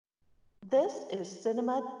This is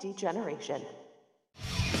Cinema Degeneration.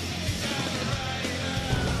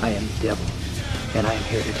 I am the devil, and I am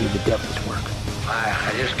here to do the devil's work.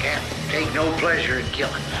 I just can't take no pleasure in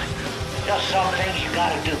killing. Just some things you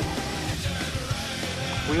gotta do.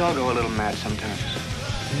 We all go a little mad sometimes.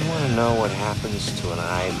 You want to know what happens to an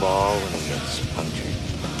eyeball when it gets punctured?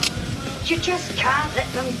 You just can't let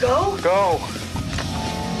them go. Go!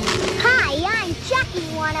 Hi, I'm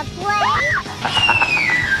Chucky. Wanna play?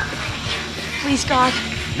 Please, God.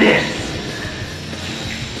 This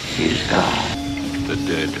is God. The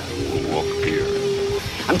dead will walk here.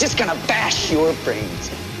 I'm just gonna bash your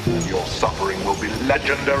brains. Your suffering will be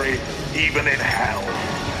legendary, even in hell.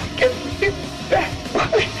 Get back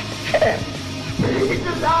my head. It's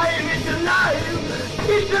alive! It's alive!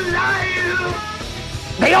 It's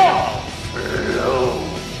alive! They all flow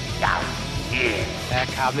down here. They're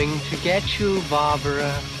coming to get you,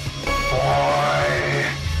 Barbara. Boy,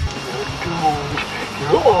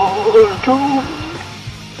 you're all doomed.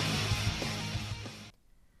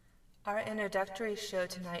 Our introductory show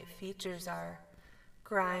tonight features our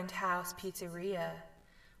Grindhouse Pizzeria,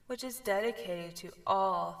 which is dedicated to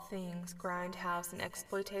all things grindhouse and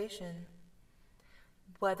exploitation.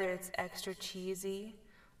 Whether it's extra cheesy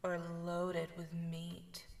or loaded with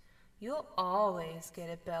meat, you'll always get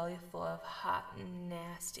a belly full of hot and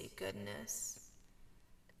nasty goodness.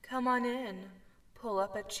 Come on in, pull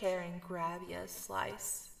up a chair and grab you a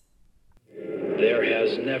slice. There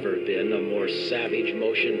has never been a more savage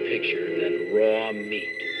motion picture than Raw Meat.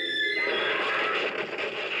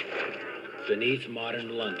 Beneath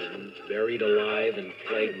modern London, buried alive in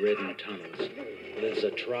plague-ridden tunnels, lives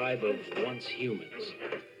a tribe of once humans,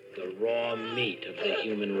 the raw meat of the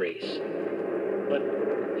human race. But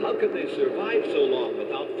how could they survive so long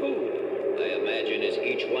without food? I imagine as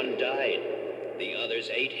each one died, the others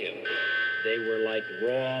ate him. They were like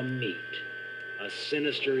raw meat, a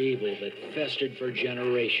sinister evil that festered for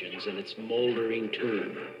generations in its moldering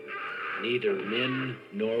tomb. Neither men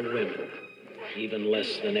nor women, even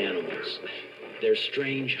less than animals. Their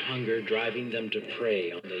strange hunger driving them to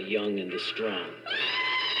prey on the young and the strong.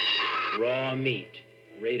 Raw meat,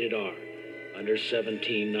 rated R, under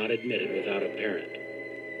 17, not admitted without a parent.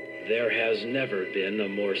 There has never been a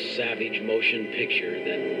more savage motion picture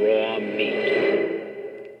than Raw Meat.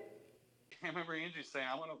 I remember Andrew saying,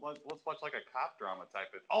 let's watch like a cop drama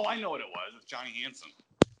type of... Oh, I know what it was. It's Johnny Hansen.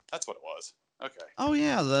 That's what it was. Okay. Oh,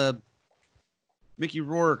 yeah, the Mickey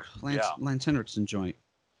Rourke, Lance Henriksen joint.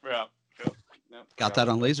 Yeah. Yep. Got that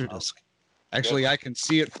on Laserdisc. Actually, I can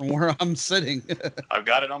see it from where I'm sitting. I've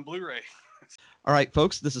got it on Blu-ray. All right,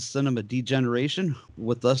 folks, this is Cinema Degeneration.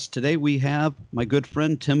 With us today, we have my good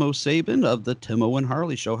friend Timo Sabin of the Timo and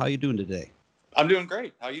Harley Show. How you doing today? I'm doing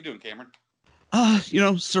great. How you doing, Cameron?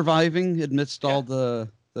 Surviving amidst all the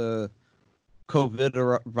COVID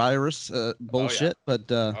or virus bullshit. Oh, yeah.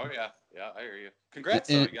 But yeah, I hear you. Congrats,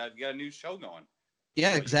 though. You got a new show going.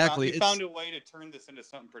 Yeah, exactly. You found a way to turn this into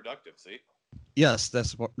something productive. See? Yes,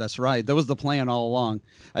 that's right. That was the plan all along.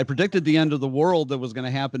 I predicted the end of the world that was going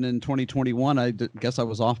to happen in 2021. I guess I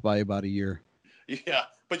was off by about a year. Yeah,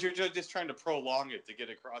 but you're just trying to prolong it to get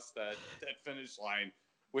across that finish line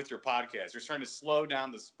with your podcast. You're trying to slow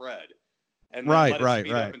down the spread. And then let it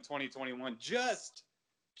speed up in 2021 just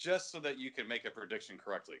so that you can make a prediction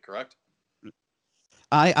correctly, correct?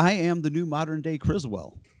 I am the new modern day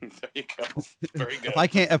Criswell. There you go. Very good.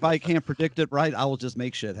 If I can't predict it right, I will just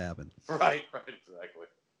make shit happen. Right, exactly.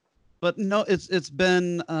 But no, it's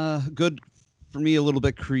been good for me a little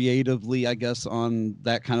bit creatively, I guess, on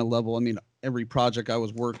that kind of level. I mean, every project I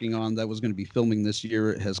was working on that was going to be filming this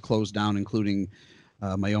year has closed down, including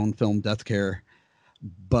my own film, Death Care.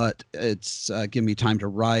 But it's given me time to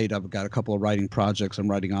write. I've got a couple of writing projects I'm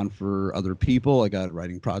writing on for other people. I got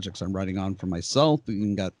writing projects I'm writing on for myself.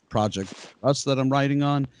 And got Project Us that I'm writing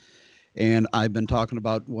on. And I've been talking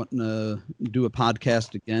about wanting to do a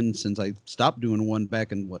podcast again since I stopped doing one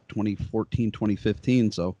back in 2014,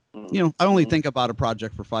 2015. So, I only think about a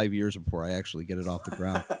project for 5 years before I actually get it off the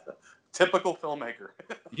ground. Typical filmmaker.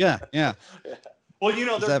 Yeah. Well,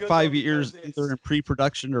 is that 5 years either in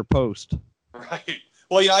pre-production or post? Right.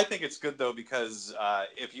 Well, I think it's good, though, because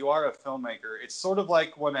if you are a filmmaker, it's sort of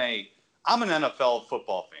like I'm an NFL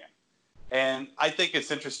football fan. And I think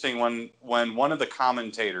it's interesting when one of the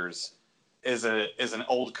commentators is an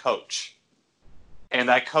old coach, and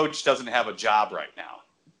that coach doesn't have a job right now.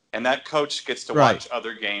 And that coach gets to watch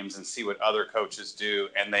other games and see what other coaches do,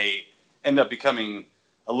 and they end up becoming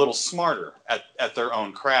a little smarter at their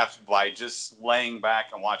own craft by just laying back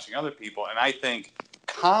and watching other people. And I think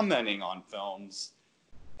commenting on films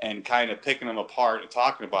and kind of picking them apart and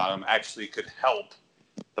talking about them actually could help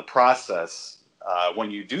the process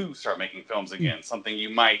when you do start making films again. Something you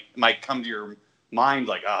might come to your mind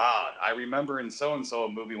like, I remember in so and so a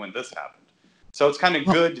movie when this happened. So it's kind of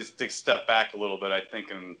good just to step back a little bit, I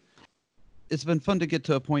think. And it's been fun to get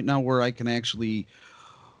to a point now where I can actually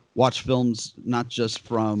watch films not just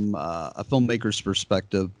from a filmmaker's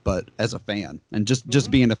perspective, but as a fan, and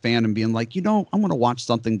just being a fan and being like, I want to watch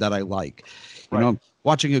something that I like,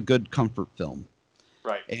 watching a good comfort film.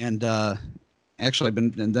 Right. And actually,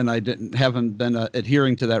 haven't been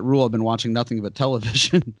adhering to that rule. I've been watching nothing but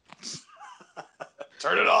television.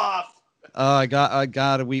 Turn it off.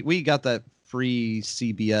 We got that free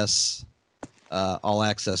CBS all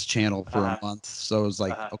access channel for a month. So it was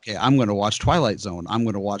like, okay, I'm going to watch Twilight Zone. I'm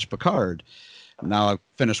going to watch Picard. Now I've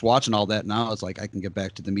finished watching all that. Now it's like I can get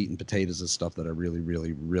back to the meat and potatoes of stuff that I really,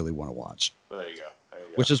 really, really want to watch. There you go.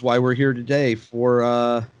 Which is why we're here today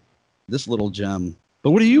for this little gem.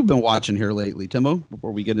 But what have you been watching here lately, Timo,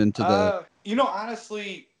 before we get into the...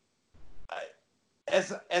 honestly,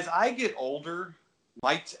 as I get older,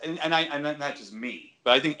 and not just me,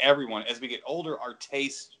 but I think everyone, as we get older, our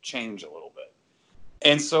tastes change a little bit.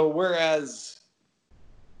 And so whereas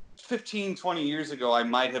 15, 20 years ago, I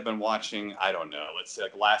might have been watching, I don't know, let's say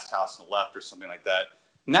like Last House on the Left or something like that.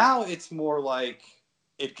 Now it's more like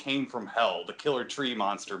It Came from Hell, the Killer Tree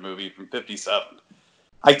Monster movie from 1957.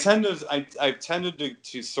 I've tended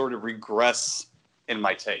to sort of regress in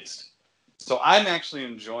my taste. So I'm actually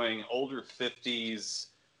enjoying older 50s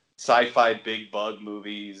sci-fi big bug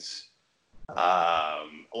movies, a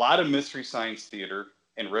lot of mystery science theater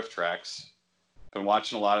and riff tracks. Been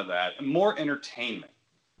watching a lot of that, and more entertainment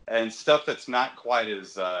and stuff that's not quite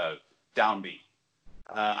as downbeat.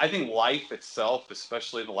 I think life itself,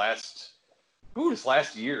 especially this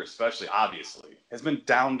last year, especially obviously, has been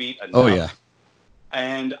downbeat enough. Oh yeah.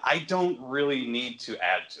 And I don't really need to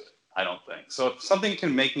add to it, I don't think. So if something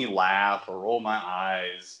can make me laugh or roll my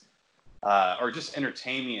eyes, or just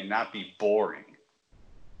entertain me and not be boring,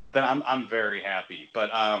 then I'm very happy. But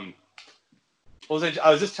I was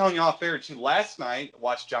just telling you off air too. Last night, I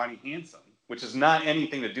watched Johnny Handsome, which is not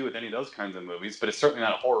anything to do with any of those kinds of movies, but it's certainly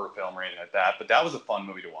not a horror film or anything like that. But that was a fun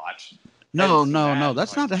movie to watch. No.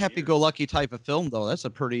 That's not a happy-go-lucky type of film, though. That's a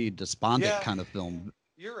pretty despondent kind of film.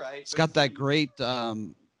 You're right. It's got that great.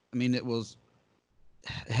 It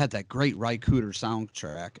had that great Ry Cooder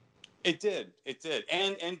soundtrack. It did,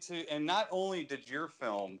 and not only did your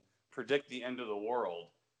film predict the end of the world,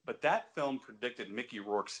 but that film predicted Mickey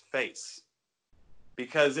Rourke's face,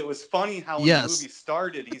 because it was funny how when the movie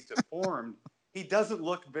started, he's deformed. He doesn't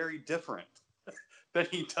look very different than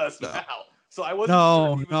he does now. So I wasn't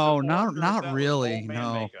sure if he was not really.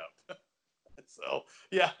 No. Makeup. So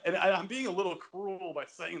yeah, and I'm being a little cruel by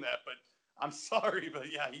saying that, but I'm sorry,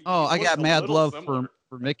 but yeah. I got mad love for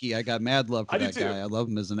Mickey. I got mad love for that guy. I love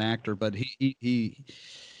him as an actor, but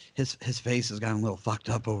his face has gotten a little fucked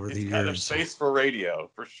up over the years. He's got a face for radio,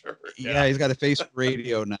 for sure. Yeah, he's got a face for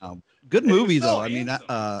radio now. Good movie though.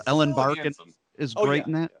 Handsome. Ellen Barkin is great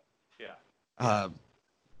in that. Yeah.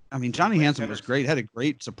 Johnny Handsome was great. Had a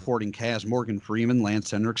great supporting cast. Morgan Freeman, Lance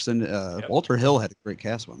Henriksen, Walter Hill had a great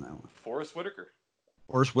cast on that one. Forrest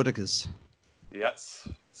Whitaker's. Yes.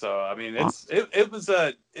 So it's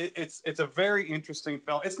a very interesting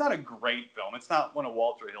film. It's not a great film. It's not one of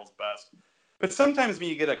Walter Hill's best. But sometimes when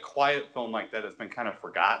you get a quiet film like that that's been kind of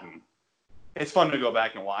forgotten, it's fun to go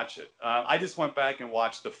back and watch it. I just went back and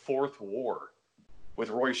watched The Fourth War with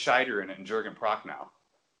Roy Scheider in it and Jürgen Prochnow.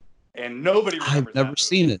 And nobody remembers I've never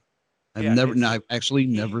seen it. I've actually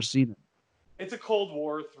never seen it. It's a Cold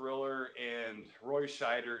War thriller, and Roy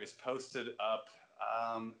Scheider is posted up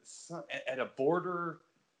at a border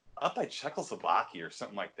up by Czechoslovakia or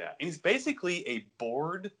something like that. And he's basically a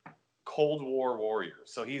bored Cold War warrior.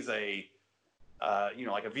 So he's like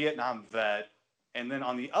a Vietnam vet. And then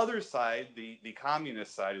on the other side, the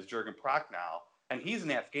communist side is Jürgen Prochnow, and he's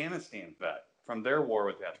an Afghanistan vet from their war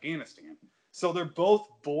with Afghanistan. So they're both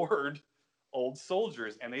bored old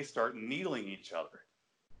soldiers, and they start needling each other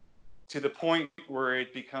to the point where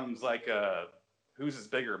it becomes like whose is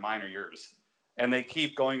bigger, mine or yours? And they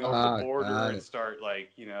keep going over the border and start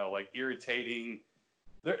irritating.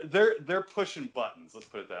 They're pushing buttons. Let's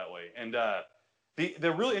put it that way. And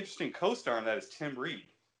the really interesting co-star on that is Tim Reed,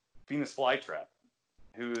 Venus Flytrap,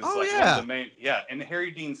 who's one of the main. Yeah, and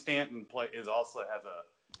Harry Dean Stanton has a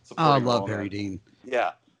supporting role. I love Harry Dean.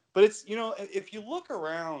 Yeah. But it's, if you look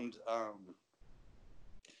around,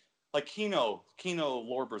 like Kino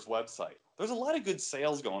Lorber's website, there's a lot of good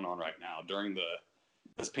sales going on right now during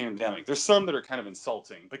this pandemic. There's some that are kind of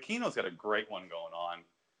insulting, but Kino's got a great one going on.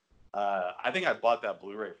 I think I bought that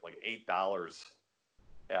Blu-ray for like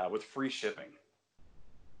 $8 with free shipping.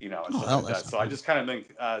 and Oh, stuff hell, like that. that's So not I just kind of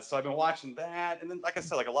think, so I've been watching that. And then, like I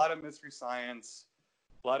said, like a lot of Mystery Science,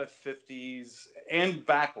 a lot of 50s and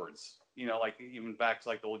backwards, like even back to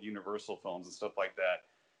like the old Universal films and stuff like that.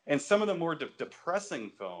 And some of the more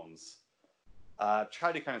depressing films,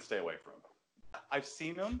 try to kind of stay away from. I've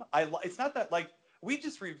seen them. It's not that, like, we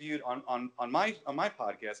just reviewed on my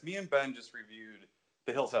podcast, me and Ben just reviewed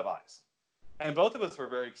The Hills Have Eyes. And both of us were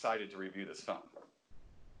very excited to review this film.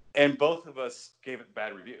 And both of us gave it a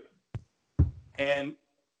bad review. And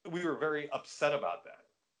we were very upset about that.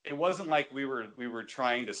 It wasn't like we were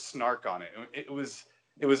trying to snark on it. It was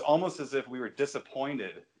almost as if we were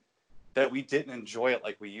disappointed that we didn't enjoy it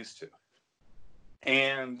like we used to.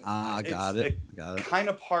 And got it. Kind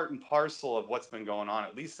of part and parcel of what's been going on,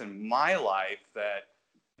 at least in my life, that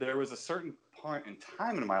there was a certain point in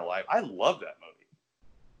time in my life, I loved that movie.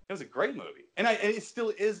 It was a great movie. And it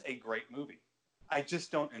still is a great movie. I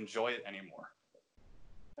just don't enjoy it anymore.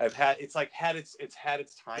 It's had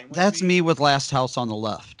its time. That's me with Last House on the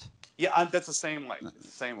Left. Yeah, that's the same way. It's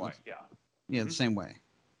the same way. Yeah. Yeah, the same way.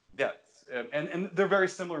 Yeah, and they're very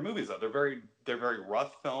similar movies though. They're very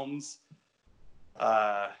rough films.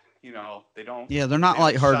 They don't. Yeah, they're not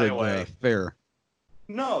lighthearted. Fair.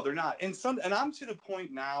 No, they're not. And I'm to the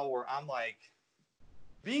point now where I'm like,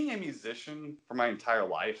 being a musician for my entire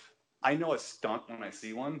life, I know a stunt when I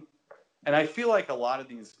see one. And I feel like a lot of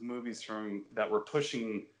these movies that were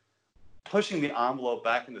pushing the envelope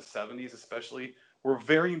back in the 70s especially were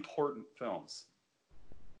very important films.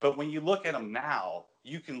 But when you look at them now,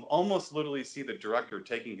 you can almost literally see the director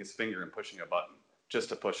taking his finger and pushing a button just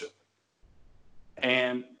to push it.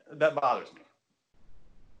 And that bothers me.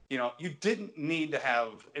 You didn't need to have,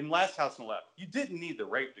 in Last House on the Left, you didn't need the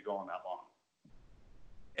rape to go on that long.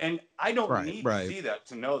 And I don't need to see that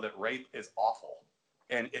to know that rape is awful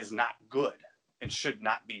and is not good and should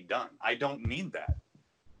not be done. I don't need that.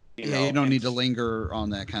 You don't need to linger on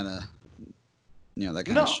that kind of, that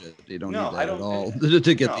kind of shit. You don't need that at all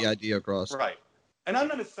to get the idea across. Right. And I'm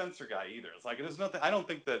not a censor guy either. It's like, there's nothing, I don't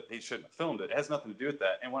think that he shouldn't have filmed it. It has nothing to do with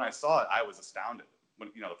that. And when I saw it, I was astounded when,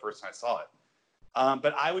 the first time I saw it.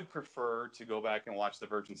 But I would prefer to go back and watch The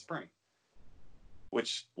Virgin Spring,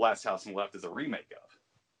 which Last House on the Left is a remake of.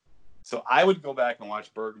 So I would go back and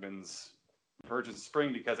watch Bergman's Virgin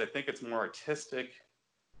Spring because I think it's more artistic.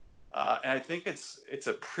 And I think it's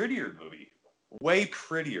a prettier movie, way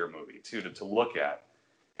prettier movie too, to look at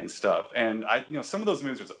and stuff. And some of those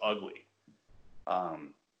movies are ugly.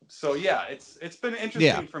 So yeah, it's been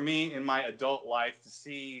interesting for me in my adult life to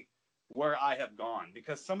see where I have gone,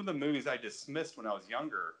 because some of the movies I dismissed when I was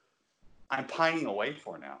younger, I'm pining away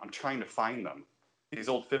for now. I'm trying to find them. These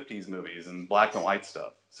old 50s movies and black and white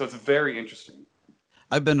stuff. So it's very interesting.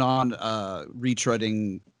 I've been on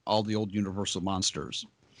retreading all the old Universal monsters.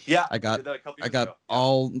 Yeah, I got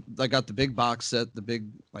the big box set, the big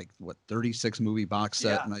 36 movie box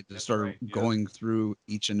set, and I just started going through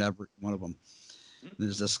each and every one of them.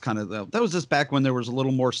 There's this kind of that was just back when there was a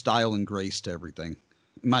little more style and grace to everything,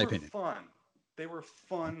 in my opinion. They were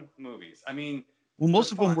fun movies. I mean, well,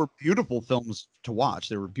 most of them were beautiful films to watch.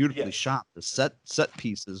 They were beautifully shot. The set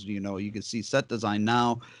pieces, you can see set design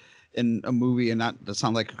now in a movie, and not to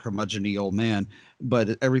sound like a curmudgeon-y old man,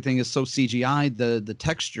 but everything is so CGI. The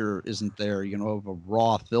texture isn't there, of a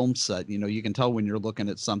raw film set. You can tell when you're looking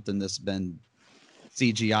at something that's been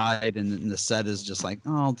CGI'd, and the set is just like,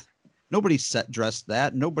 oh, nobody set dressed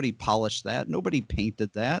that, nobody polished that, nobody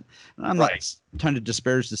painted that. And I'm not trying to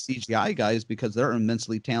disparage the CGI guys because they're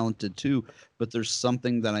immensely talented too, but there's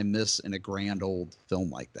something that I miss in a grand old film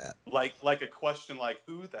like that. Like a question like,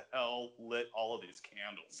 who the hell lit all of these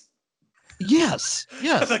candles? Yes.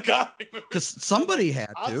 Because somebody had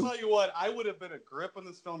to. I'll tell you what, I would have been a grip on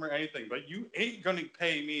this film or anything, but you ain't going to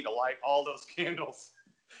pay me to light all those candles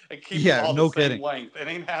and keep them all the same length. It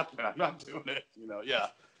ain't happening. I'm not doing it.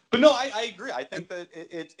 But no, I agree. I think that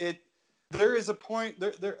there is a point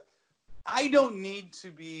there. I don't need to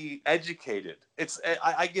be educated.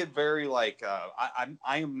 I get very I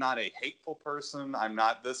am not a hateful person. I'm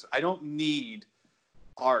not this. I don't need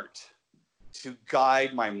art to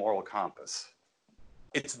guide my moral compass.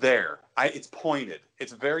 It's there. It's pointed.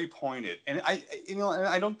 It's very pointed. And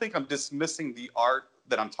I don't think I'm dismissing the art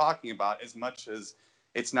that I'm talking about as much as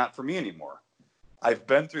it's not for me anymore. I've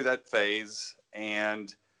been through that phase,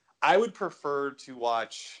 and I would prefer to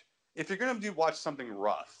watch, if you're going to watch something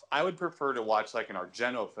rough, I would prefer to watch like an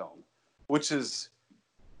Argento film, which is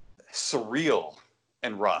surreal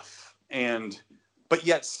and rough, but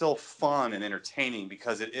yet still fun and entertaining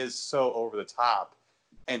because it is so over the top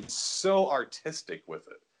and so artistic with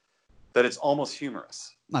it that it's almost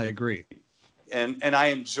humorous. I agree. and I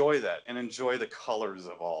enjoy that and enjoy the colors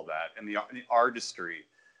of all that and the artistry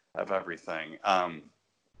of everything.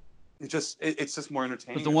 It's just more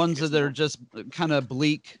entertaining. But the ones that are just kind of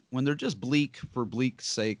bleak, when they're just bleak for bleak's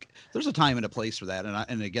sake, there's a time and a place for that.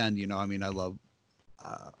 And again, I love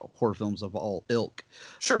horror films of all ilk.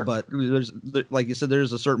 Sure. But like you said,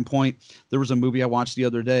 there's a certain point. There was a movie I watched the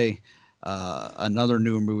other day, another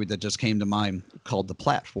new movie that just came to mind called The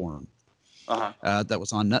Platform. That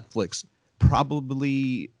was on Netflix.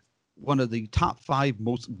 Probably one of the top 5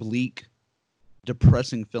 most bleak,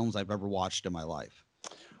 depressing films I've ever watched in my life.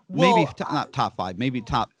 Well, maybe not top 5, maybe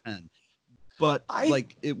top 10. But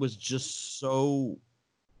it was just so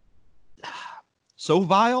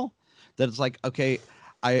vile that it's like, okay,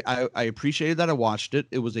 I appreciated that I watched it.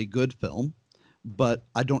 It was a good film, but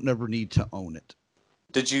I don't never need to own it.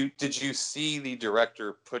 Did you see the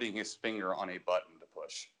director putting his finger on a button to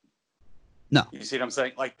push? No. You see what I'm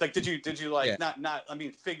saying? Like did you not I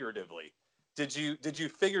mean figuratively. Did you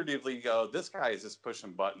figuratively go, this guy is just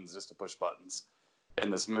pushing buttons just to push buttons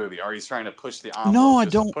in this movie? Are you trying to push the envelope? No, I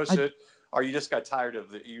just don't to push it? Or you just got tired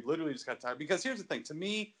of it? You literally just got tired? Because here's the thing, to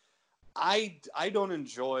me, I don't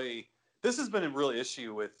enjoy, this has been a real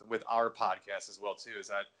issue with our podcast as well too, is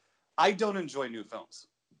that I don't enjoy new films.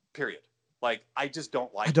 Period. Like I just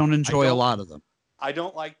don't like I don't enjoy a lot of them. I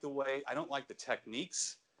don't like the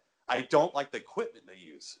techniques. I don't like the equipment they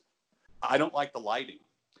use. I don't like the lighting.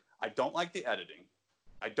 I don't like the editing.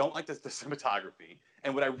 I don't like the cinematography.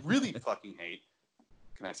 And what I really fucking hate,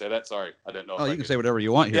 can I say that? Sorry, I didn't know. Oh, you can say whatever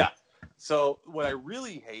you want here. Yeah. So what I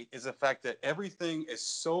really hate is the fact that everything is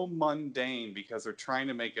so mundane because they're trying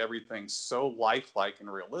to make everything so lifelike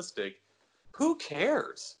and realistic. Who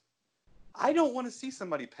cares? I don't want to see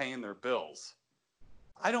somebody paying their bills.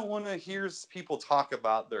 I don't want to hear people talk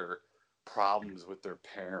about their problems with their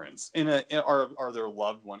parents or their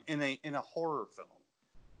loved one in a horror film.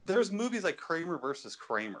 There's movies like Kramer versus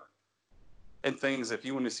Kramer and things if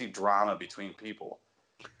you want to see drama between people.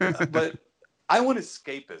 But I want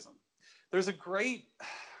escapism. There's a great,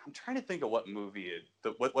 I'm trying to think of what movie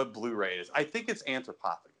what Blu-ray is. I think it's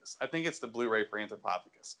Anthropophagus. I think it's the Blu-ray for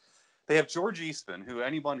Anthropophagus. They have George Eastman, who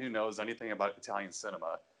anyone who knows anything about Italian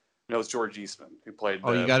cinema knows George Eastman, who played.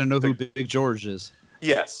 You got to know who Big George is.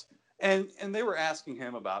 Yes. And they were asking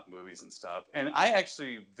him about movies and stuff. And I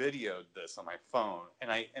actually videoed this on my phone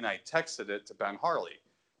and I texted it to Ben Harley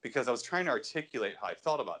because I was trying to articulate how I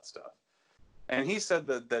felt about stuff. And he said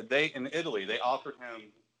that they, in Italy, they offered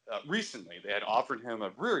him, recently, they had offered him a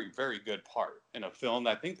very, very good part in a film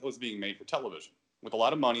that I think was being made for television with a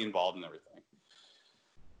lot of money involved and everything.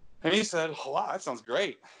 And he said, oh, wow, that sounds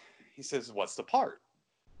great. He says, what's the part?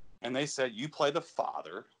 And they said, you play the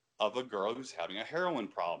father of a girl who's having a heroin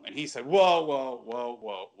problem. And he said, whoa, whoa, whoa,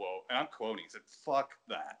 whoa, whoa. And I'm quoting, he said, fuck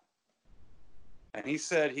that. And he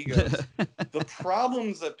said, he goes, the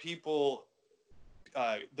problems that people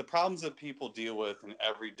deal with in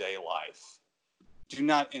everyday life do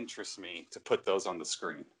not interest me to put those on the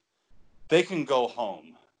screen. They can go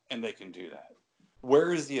home and they can do that.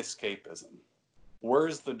 Where is the escapism? Where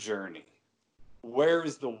is the journey? Where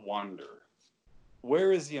is the wonder?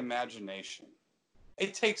 Where is the imagination?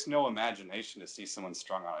 It takes no imagination to see someone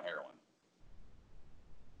strung on heroin.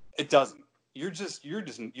 It doesn't. You're just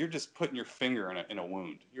putting your finger in a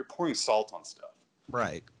wound. You're pouring salt on stuff.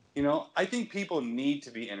 Right. I think people need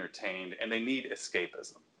to be entertained and they need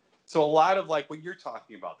escapism. So a lot of like what you're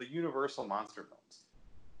talking about, the Universal monster films.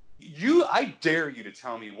 I dare you to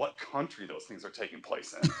tell me what country those things are taking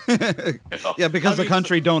place in. Yeah, because the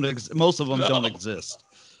country most of them don't exist.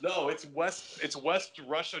 No, it's West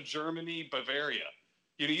Russia, Germany, Bavaria.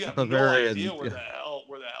 You have Bavaria, no idea where the hell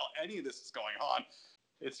any of this is going on.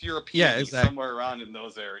 It's European, exactly. Somewhere around in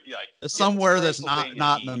those areas. Somewhere that's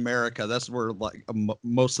not in America. That's where like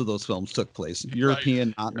most of those films took place. European,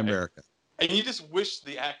 right. Not in America. And you just wish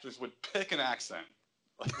the actors would pick an accent.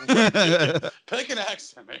 Pick an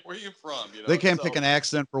accent, man. Where are you from? They can't pick an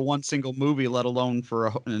accent for one single movie, let alone for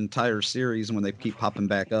an entire series when they keep popping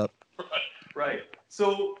back up. Right.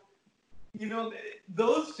 So,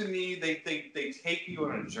 those to me, they take you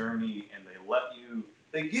on a journey and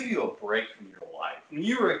they give you a break from your life. When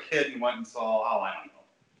you were a kid and went and saw, I don't know,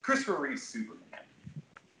 Christopher Reeve's Superman.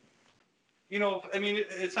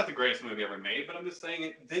 It's not the greatest movie ever made, but I'm just saying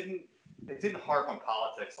it didn't harp on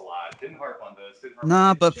politics a lot. It didn't harp on this.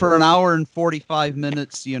 But for an hour and 45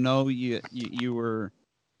 minutes, you were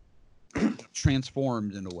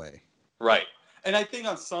transformed in a way. Right. And I think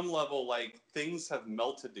on some level, like, things have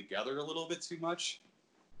melted together a little bit too much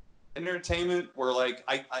in entertainment, where, like,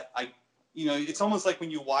 it's almost like when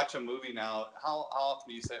you watch a movie now, how often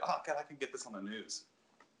do you say, oh, God, I can get this on the news?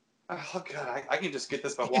 oh God, I can just get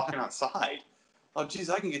this by walking outside. Oh geez,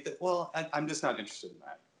 I can get that. Well, I'm just not interested in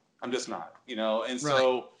that. I'm just not, you know. And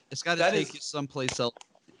so it's got to take you someplace else.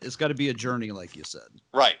 It's got to be a journey, like you said.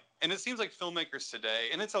 Right. And it seems like filmmakers today,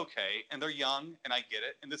 and it's okay, and they're young, and I get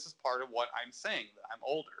it, and this is part of what I'm saying, that I'm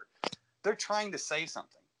older. They're trying to say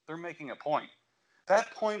something. They're making a point.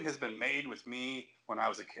 That point has been made with me when I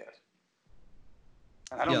was a kid.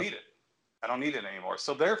 And I don't need it. I don't need it anymore.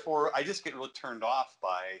 So therefore, I just get really turned off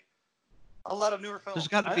by a lot of newer films. There's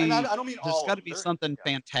got to be. I don't mean all. There's got to be something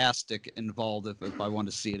fantastic involved if I want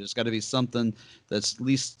to see it. There's got to be something that's at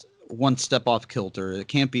least one step off kilter. It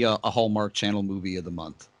can't be a Hallmark Channel movie of the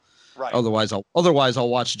month. Right. Otherwise I'll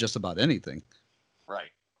watch just about anything. Right.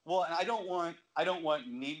 Well, and I don't want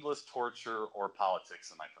needless torture or politics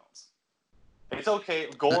in my films. It's okay.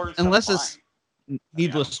 Gore unless it's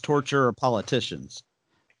needless torture or politicians.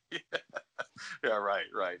 Yeah,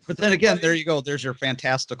 right. But then again, there you go. There's your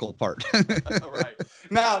fantastical part. Right.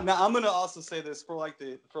 Now I'm gonna also say this for like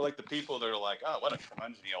the people that are like, oh, what a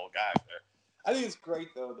curmudgeon-y old guy out there. I think it's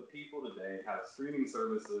great though. The people today have streaming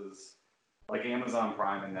services like Amazon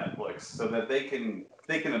Prime and Netflix, so that they can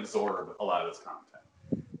absorb a lot of this content.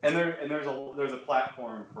 And there's a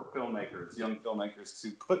platform for filmmakers, young filmmakers,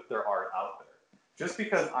 to put their art out there. Just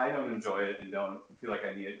because I don't enjoy it and don't feel like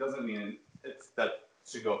I need it doesn't mean that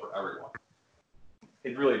should go for everyone.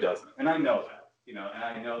 It really doesn't, and I know that, you know, and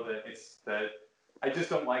I know that that I just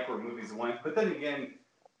don't like where movies went. But then again,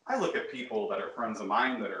 I look at people that are friends of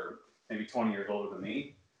mine that are maybe 20 years older than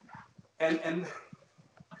me, and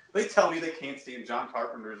they tell me they can't stand John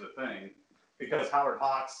Carpenter's A Thing because Howard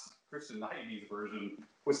Hawks' Christian 90s version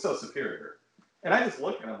was so superior. And I just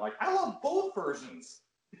look at them like, I love both versions.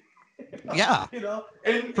 Yeah. You know,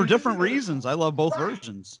 and for different reasons. I love both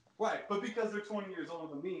versions. Right, but because they're 20 years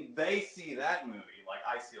older than me, they see that movie like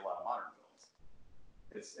I see a lot of modern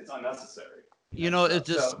films. It's unnecessary. You know, it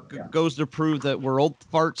just goes to prove that we're old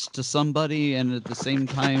farts to somebody, and at the same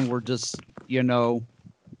time, we're just, you know,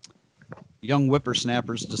 young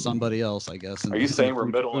whippersnappers to somebody else, I guess. Are you saying we're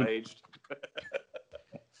middle-aged?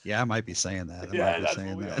 Yeah, I might be saying that.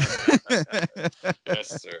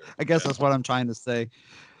 Yes, sir. I guess that's what I'm trying to say.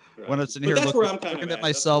 Right. When it's in here looking at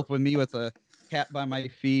myself with me with a cat by my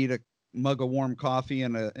feet, a mug of warm coffee,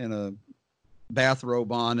 and a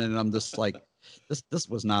bathrobe on, and I'm just like, this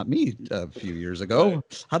was not me a few years ago.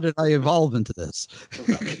 Right. How did I evolve into this?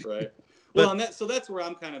 Right. Well, and so that's where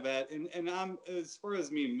I'm kind of at, and I'm, as far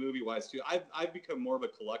as me movie wise too, I've become more of a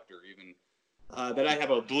collector even. That I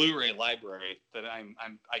have a Blu-ray library that I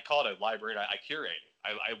call it a library. I curate it.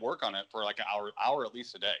 I work on it for like an hour at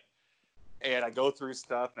least a day, and I go through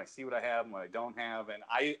stuff and I see what I have and what I don't have, and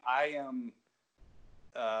I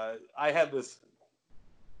have this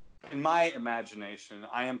in my imagination.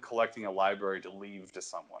 I am collecting a library to leave to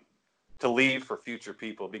someone, to leave for future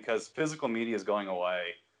people, because physical media is going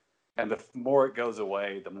away, and the more it goes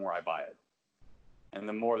away, the more I buy it, and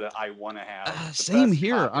the more that I want to have. Same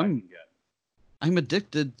here. I'm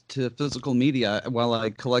addicted to physical media. While I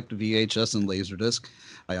collect VHS and Laserdisc,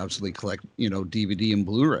 I obviously collect, you know, DVD and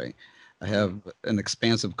Blu-ray. I have an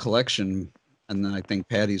expansive collection, and then I think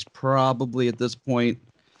Patty's probably at this point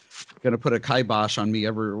going to put a kibosh on me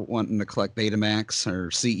ever wanting to collect Betamax or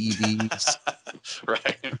CEDs.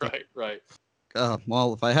 Right.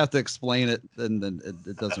 Well, if I have to explain it, then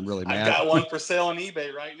it doesn't really matter. I got one for sale on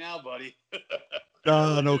eBay right now, buddy.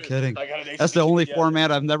 No kidding. That's the only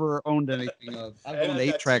format I've never owned anything of. I've owned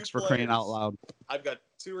 8 tracks for crying out loud. I've got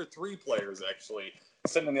 2 or 3 players actually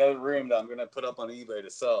sitting in the other room that I'm going to put up on eBay to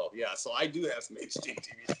sell. Yeah, so I do have some HD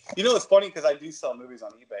DVDs. You know, it's funny because I do sell movies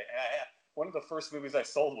on eBay. And one of the first movies I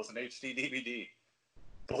sold was an HD DVD.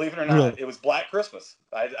 Believe it or not, really? It was Black Christmas.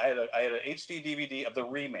 I had an HD DVD of the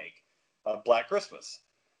remake of Black Christmas.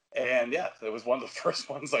 And yeah, it was one of the first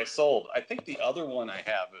ones I sold. I think the other one I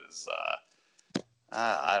have is...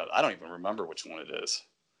 I don't even remember which one it is.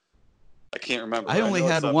 I can't remember. I only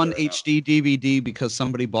had one HD DVD because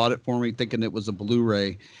somebody bought it for me thinking it was a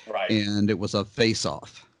Blu-ray. Right. And it was a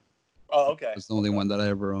Face-Off. Oh, okay. It's the only one that I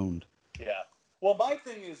ever owned. Yeah. Well, my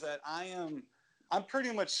thing is that I'm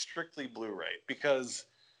pretty much strictly Blu-ray because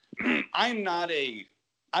I'm not a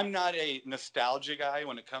nostalgia guy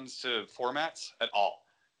when it comes to formats at all.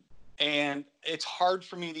 And it's hard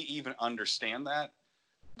for me to even understand that,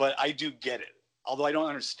 but I do get it. Although I don't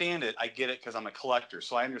understand it, I get it because I'm a collector,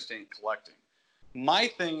 so I understand collecting. My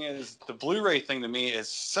thing is, the Blu-ray thing to me is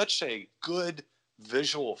such a good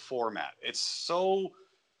visual format. It's so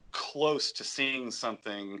close to seeing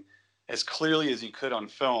something as clearly as you could on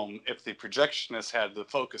film if the projectionist had the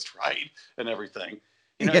focus right and everything.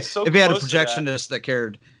 You know, it's so if you had a projectionist that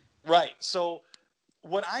cared. Right. So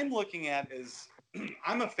what I'm looking at is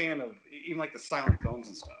I'm a fan of even like the silent films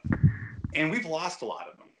and stuff, and we've lost a lot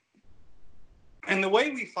of them. And the way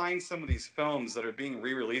we find some of these films that are being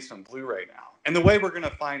re-released on Blu-ray now, and the way we're going to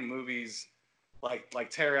find movies like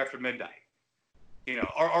Terror After Midnight,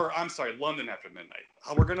 or I'm sorry, London After Midnight.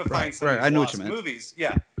 How we're going to find some of these lost movies,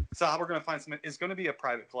 So how we're going to find some is going to be a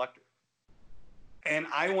private collector, and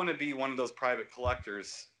I want to be one of those private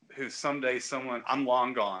collectors who someday I'm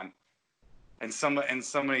long gone, and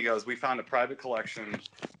somebody goes, we found a private collection,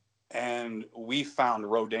 and we found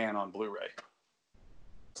Rodan on Blu-ray.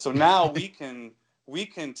 So now we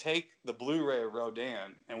can take the Blu-ray of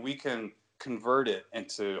Rodan and we can convert it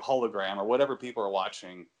into hologram or whatever people are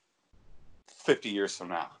watching 50 years from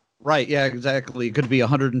now. Right. Yeah, exactly. It could be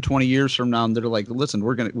 120 years from now. And they're like, listen,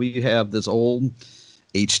 we have this old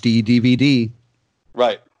HD DVD.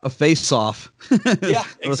 Right. A Face Off. Yeah, exactly.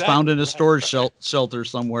 It was found in a storage shelter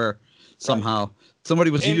somewhere, somehow. Right.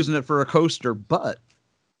 Somebody was using it for a coaster, but.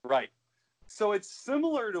 Right. So it's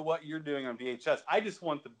similar to what you're doing on VHS. I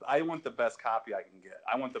want the best copy I can get.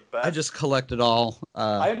 I want the best. I just collect it all.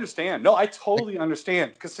 I understand. No, I totally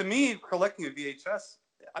understand. Because to me, collecting a VHS,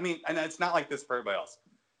 and it's not like this for everybody else.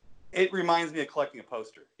 It reminds me of collecting a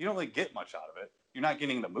poster. You don't really get much out of it. You're not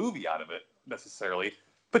getting the movie out of it necessarily,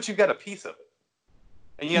 but you've got a piece of it.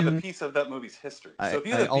 And you have a piece of that movie's history. So if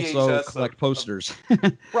you have I also collect posters.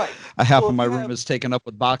 Right. Half of my room is taken up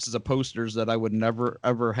with boxes of posters that I would never,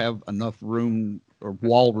 ever have enough room or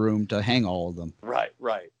wall room to hang all of them. Right.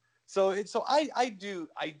 So I do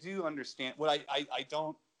understand what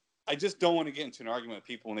I just don't want to get into an argument with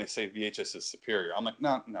people when they say VHS is superior. I'm like,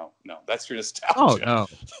 no, that's your nostalgia. Oh, no.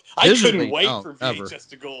 I couldn't wait for VHS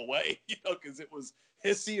to go away, because it was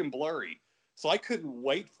hissy and blurry. So I couldn't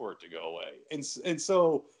wait for it to go away. And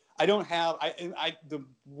so I don't have, the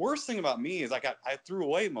worst thing about me is I threw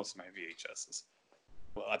away most of my VHSs.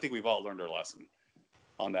 Well, I think we've all learned our lesson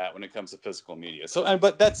on that when it comes to physical media. So,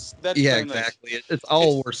 but that's yeah, exactly. It's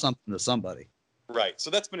all worth something to somebody. Right.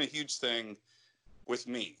 So that's been a huge thing with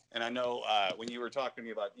me. And I know when you were talking to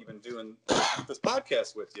me about even doing this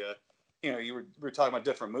podcast with you, we were talking about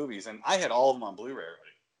different movies, and I had all of them on Blu-ray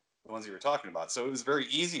already, the ones you were talking about. So it was very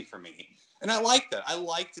easy for me. And I like that. I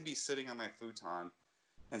like to be sitting on my futon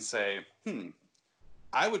and say,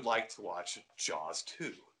 I would like to watch Jaws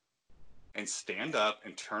 2 and stand up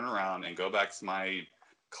and turn around and go back to my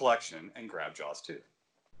collection and grab Jaws 2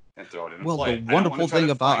 and throw it in and play. The wonderful thing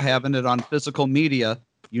about having it on physical media,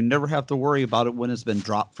 you never have to worry about it when it's been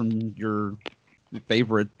dropped from your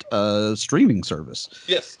favorite streaming service.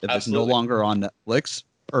 Yes, if it's no longer on Netflix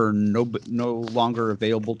or no longer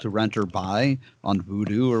available to rent or buy on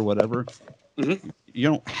Vudu or whatever, you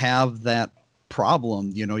don't have that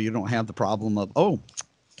problem. You don't have the problem of,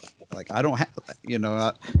 I don't have,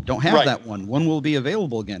 don't have that one. When will be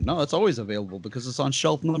available again? No, it's always available because it's on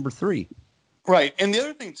shelf number 3. Right. And the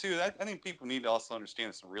other thing too, I think people need to also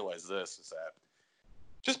understand this and realize this, is that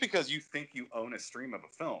just because you think you own a stream of a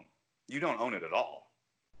film, you don't own it at all.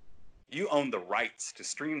 You own the rights to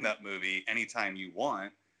stream that movie anytime you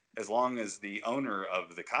want, as long as the owner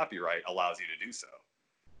of the copyright allows you to do so.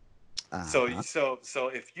 So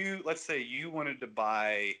if let's say you wanted to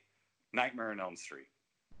buy Nightmare on Elm Street,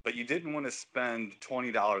 but you didn't want to spend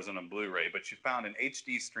 $20 on a Blu-ray, but you found an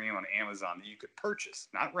HD stream on Amazon that you could purchase,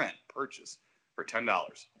 not rent, purchase for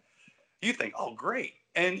 $10. You think, oh, great.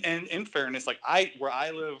 And in fairness, where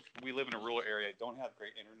I live, we live in a rural area, don't have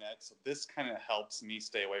great internet, so this kind of helps me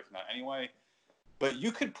stay away from that anyway. But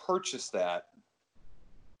you could purchase that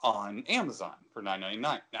on Amazon for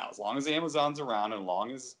 $9.99. Now, as long as Amazon's around and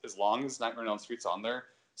as long as Nightmare on Elm Street's on their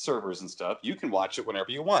servers and stuff, you can watch it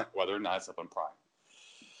whenever you want, whether or not it's up on Prime.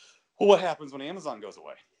 Well, what happens when Amazon goes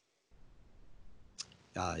away?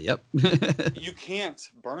 Yep. You can't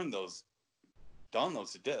download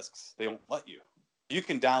those to discs. They won't let you. You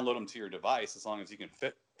can download them to your device as long as you can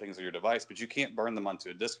fit things on your device, but you can't burn them onto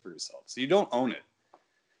a disc for yourself. So you don't own it.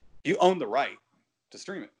 You own the right to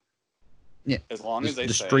stream it. Yeah. As long as they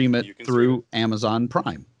say stream it you can through Amazon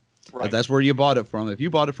Prime. Right. That's where you bought it from. If you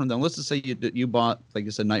bought it from them, let's just say you bought, like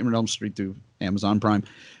you said, Nightmare on Elm Street through Amazon Prime.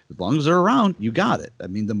 As long as they're around, you got it. I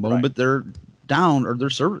mean, the moment they're down or their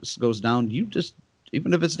service goes down, you just,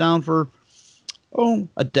 even if it's down for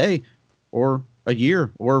a day or a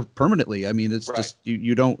year or permanently. I mean, it's just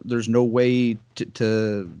you don't. There's no way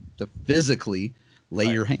to physically lay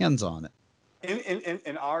your hands on it.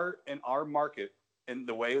 In our market, in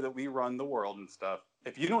the way that we run the world and stuff,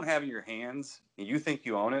 if you don't have it in your hands and you think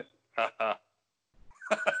you own it,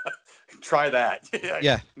 try that.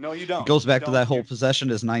 Yeah. No, you don't. It goes back to that whole possession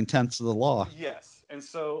is 9/10 of the law. Yes. And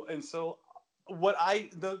so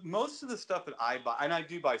most of the stuff that I buy, and I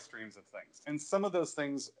do buy streams of things, and some of those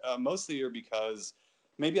things mostly are because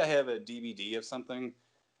maybe I have a DVD of something,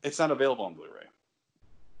 it's not available on Blu-ray.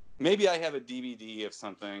 Maybe I have a DVD of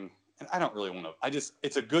something, and I don't really want to.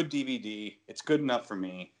 It's a good DVD. It's good enough for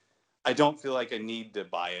me. I don't feel like I need to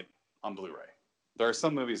buy it on Blu-ray. There are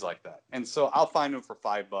some movies like that, and so I'll find them for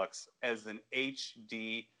 $5 as an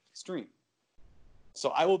HD stream. So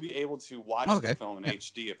I will be able to watch the film in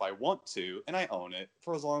HD if I want to, and I own it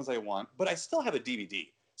for as long as I want, but I still have a DVD.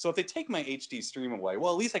 So if they take my HD stream away,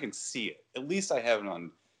 well, at least I can see it. At least I have it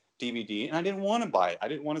on DVD, and I didn't want to buy it. I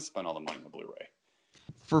didn't want to spend all the money on the Blu-ray.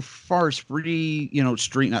 For far as free,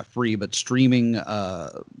 not free, but streaming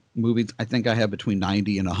movies, I think I have between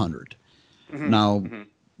 90 and 100. Mm-hmm. Now,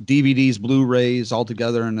 DVDs, Blu-rays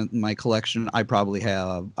altogether in my collection, I probably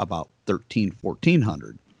have about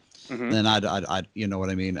 1,400. Mm-hmm. Then I'd you know what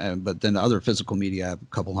I mean? But then the other physical media, I have a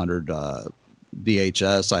couple hundred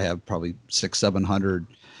VHS. I have probably 600-700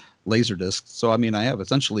 Laserdiscs. So, I mean, I have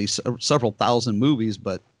essentially several thousand movies,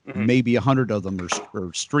 but maybe 100 of them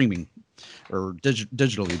are streaming or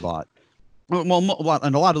digitally bought. Well,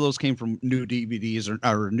 and a lot of those came from new DVDs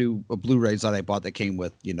or new Blu-rays that I bought that came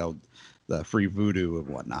with, the free Vudu and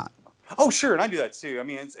whatnot. Oh, sure. And I do that too. I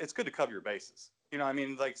mean, it's good to cover your bases. I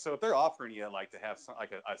mean, like, so if they're offering you like to have some,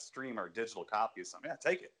 like a stream or a digital copy of something, yeah,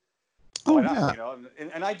 take it. Why not?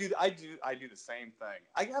 And I do the same thing.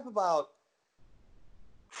 I have about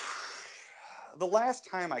the last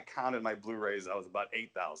time I counted my Blu-rays, I was about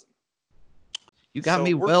 8,000. You got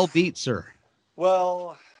me well beat, sir.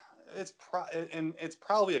 Well, it's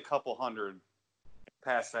probably a couple hundred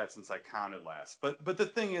past that since I counted last. But the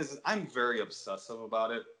thing is, I'm very obsessive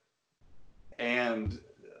about it, and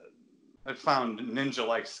I found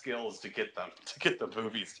ninja-like skills to get the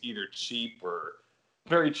movies either cheap or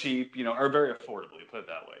very cheap, or very affordably. Put it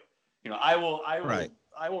that way.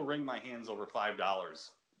 I will wring my hands over $5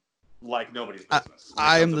 like nobody's business.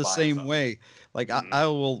 I am the same way. Like I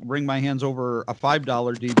will wring my hands over a $5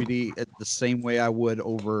 DVD at the same way I would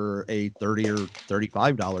over a $30 or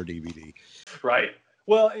 $35 DVD. Right.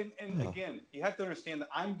 Well, and again, you have to understand that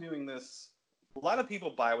I'm doing this. A lot of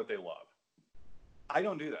people buy what they love. I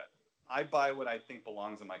don't do that. I buy what I think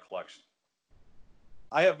belongs in my collection.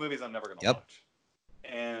 I have movies I'm never going to watch.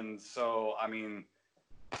 And so, I mean,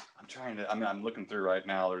 I'm looking through right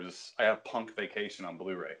now. I have Punk Vacation on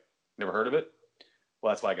Blu-ray. Never heard of it?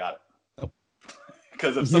 Well, that's why I got it.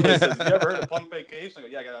 Because if somebody says, you ever heard of Punk Vacation? I go,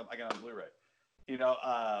 yeah, I got it on Blu-ray.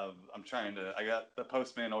 I got The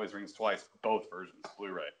Postman Always Rings Twice, both versions,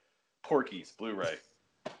 Blu-ray. Porky's, Blu-ray.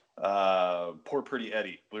 Poor Pretty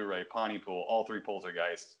Eddie, Blu-ray. Pontypool, all three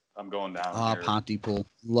Poltergeists. I'm going down here. Pontypool.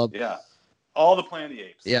 Love. Yeah. All the Planet of the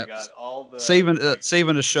Apes. Yeah. I got all the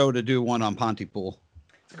saving a show to do one on Pontypool.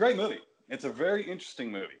 It's a great movie. It's a very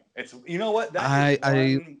interesting movie. It's, you know what? That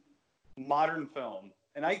is one modern film,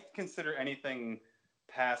 and I consider anything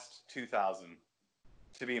past 2000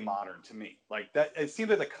 to be modern to me. Like that, it seemed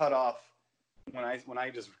like the cutoff when I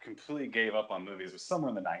just completely gave up on movies was somewhere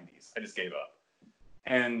in the 90s. I just gave up.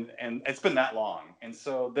 And it's been that long. And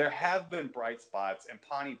so there have been bright spots, and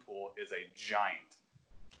Pontypool is a giant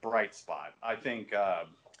bright spot. I think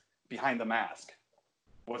Behind the Mask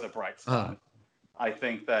was a bright spot. I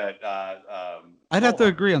think that I'd have to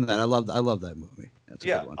agree on that. I love that movie. That's a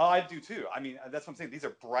good one. Oh, I do too. I mean, that's what I'm saying. These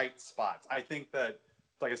are bright spots. I think that,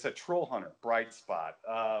 like I said, Troll Hunter, bright spot.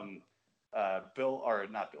 Not Bill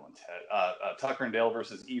and Ted. Tucker and Dale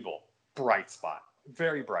versus Evil, bright spot.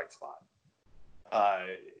 Very bright spot.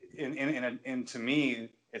 And to me,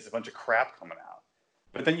 it's a bunch of crap coming out.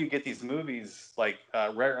 But then you get these movies like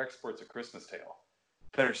Rare Exports: A Christmas Tale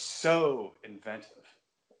that are so inventive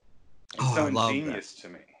and so ingenious to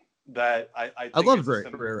me that I love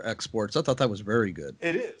Rare Exports. I thought that was very good.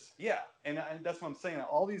 It is, yeah, and that's what I'm saying.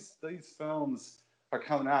 All these films are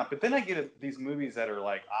coming out, but then I get these movies that are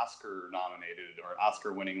like Oscar nominated or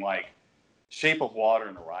Oscar winning, like Shape of Water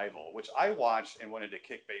and Arrival, which I watched and wanted to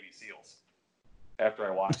kick baby seals after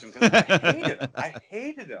I watched them because I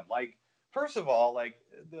hated them. Like, first of all, like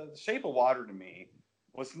the Shape of Water to me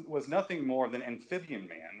was nothing more than Amphibian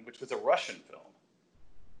Man, which was a Russian film.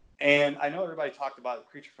 And I know everybody talked about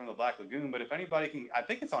Creature from the Black Lagoon, but if anybody can, I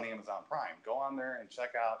think it's on Amazon Prime. Go on there and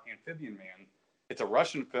check out Amphibian Man. It's a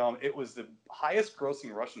Russian film. It was the highest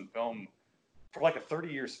grossing Russian film for like a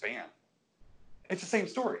 30-year span. It's the same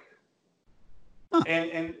story. Huh.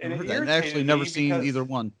 And it I've actually never seen either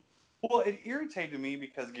one. Well, it irritated me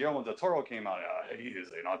because Guillermo del Toro came out. He is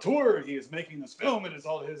an auteur. He is making this film. It is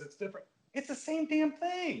all his. It's different. It's the same damn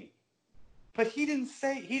thing. But he didn't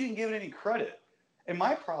give it any credit. And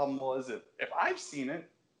my problem was if I've seen it,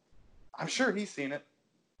 I'm sure he's seen it.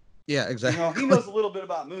 Yeah, exactly. You know, he knows a little bit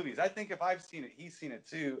about movies. I think if I've seen it, he's seen it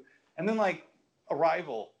too. And then like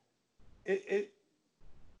Arrival, I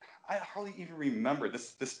hardly even remember the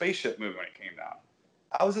spaceship movie when it came out.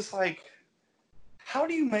 I was just like, how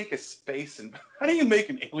do you make how do you make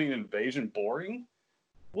an alien invasion boring?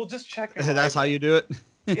 Well, just check. That's how you do it.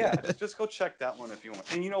 Yeah, just go check that one if you want.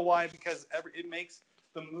 And you know why? Because it makes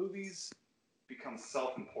the movies become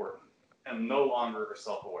self-important and no longer are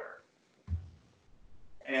self-aware.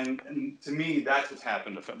 And to me, that's what's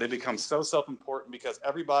happened to film. They become so self-important because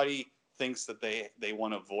everybody thinks that they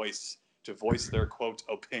want to voice their quote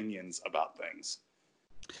opinions about things.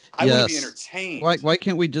 I want to be entertained. Why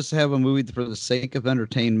can't we just have a movie for the sake of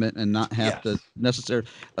entertainment and not have to necessarily...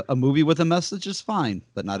 A movie with a message is fine,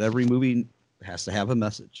 but not every movie has to have a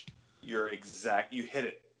message. You hit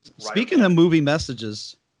it. Right. Speaking of movie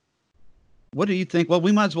messages, what do you think? Well,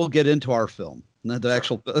 we might as well get into our film. The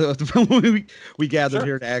actual film we gathered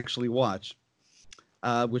here to actually watch,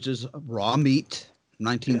 which is Raw Meat,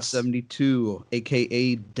 1972,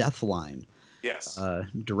 aka Deathline. Yes.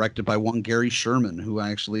 Directed by one Gary Sherman, who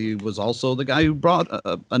actually was also the guy who brought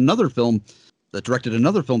another film that directed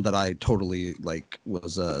another film that I totally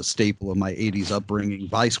was a staple of my 80s upbringing,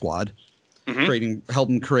 Vice Squad.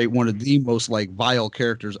 Helping create one of the most vile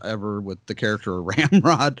characters ever with the character of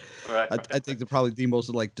Ramrod. Right. I think they're probably the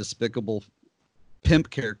most despicable pimp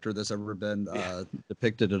character that's ever been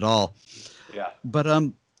depicted at all. Yeah. But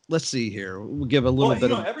let's see here. We'll give a little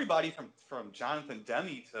bit of everybody from Jonathan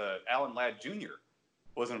Demme to Alan Ladd Jr.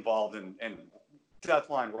 was involved in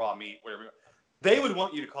Deathline Raw Meat, whatever. They would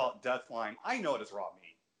want you to call it Deathline. I know it as Raw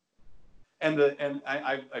Meat. And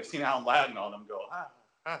I've seen Alan Ladd and all them go,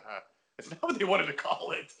 it's not what they wanted to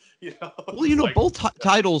call it, you know. Well, both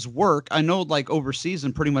titles work. I know, overseas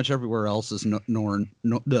and pretty much everywhere else is known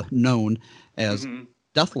as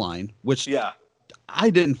Deathline, which I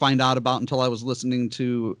didn't find out about until I was listening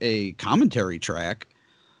to a commentary track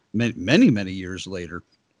many years later.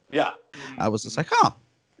 Yeah, I was just like,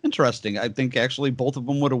 interesting. I think actually both of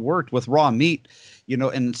them would have worked with Raw Meat,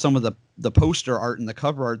 and some of the poster art and the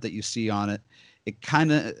cover art that you see on it. It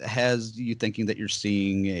kind of has you thinking that you're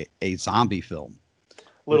seeing a zombie film.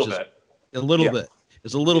 A little bit.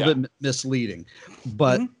 It's a little bit misleading,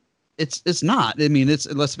 but it's not. I mean,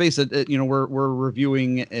 let's face it. We're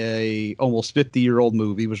reviewing a almost 50-year-old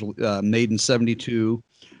movie, which was made in 72,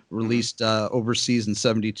 released overseas in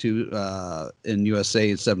 72, in USA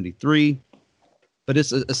in 73. But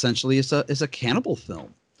it's essentially it's a cannibal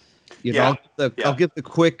film. I'll give the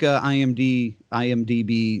quick IMDb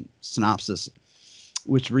synopsis,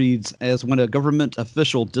 which reads, as when a government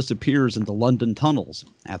official disappears in the London tunnels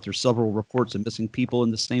after several reports of missing people in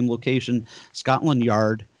the same location, Scotland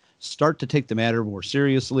Yard start to take the matter more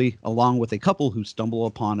seriously, along with a couple who stumble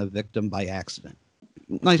upon a victim by accident.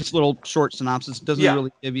 Nice little short synopsis. Doesn't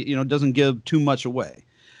really give you, doesn't give too much away.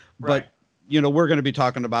 Right. But we're going to be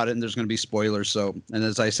talking about it, and there's going to be spoilers. So, and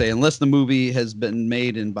as I say, unless the movie has been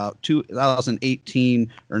made in about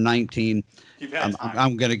 2018 or 19,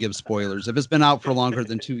 I'm going to give spoilers. If it's been out for longer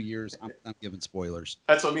than 2 years, I'm giving spoilers.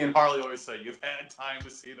 That's what me and Harley always say. You've had time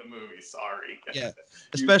to see the movie. Sorry. Yeah,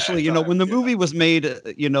 especially when the movie was made,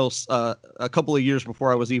 a couple of years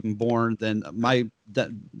before I was even born. Then my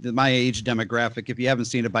age demographic, if you haven't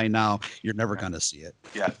seen it by now, you're never going to see it.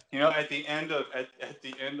 Yeah, at the end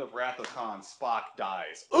of Wrath of Khan, Spock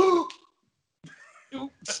dies. Ooh.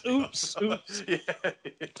 Oops. Yeah.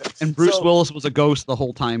 And Bruce Willis was a ghost the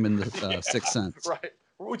whole time in the Sixth Sense. Right.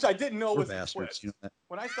 Which I didn't know was a twist.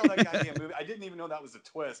 When I saw that goddamn movie, I didn't even know that was a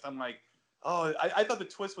twist. I'm like, I thought the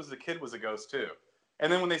twist was the kid was a ghost too. And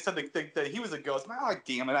then when they said that he was a ghost, I'm like,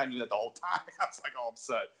 damn it, I knew that the whole time. I was like all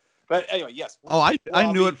upset. But anyway, yes.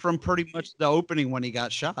 I knew it from pretty much the opening when he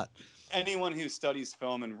got shot. Anyone who studies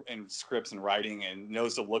film and scripts and writing and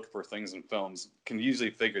knows to look for things in films can usually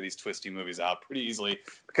figure these twisty movies out pretty easily,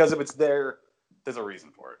 because if it's there, there's a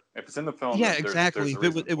reason for it. If it's in the film, exactly.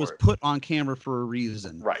 There's it was put on camera for a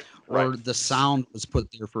reason, right? Or the sound was put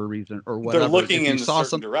there for a reason, or whatever. They're looking in a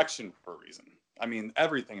certain direction for a reason. I mean,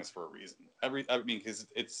 everything is for a reason. Because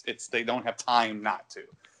it's they don't have time not to.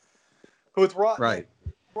 But with Raw,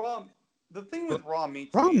 the thing with Raw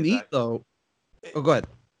Meat. Though. Go ahead.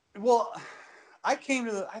 Well, I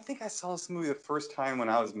think I saw this movie the first time when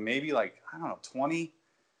I was maybe 20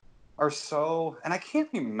 or so. And I can't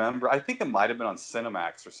remember. I think it might have been on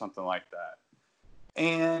Cinemax or something like that.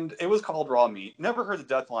 And it was called Raw Meat. Never heard of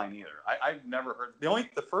Deathline either. I've never heard.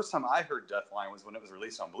 The first time I heard Deathline was when it was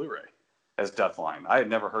released on Blu-ray as Deathline. I had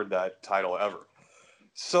never heard that title ever.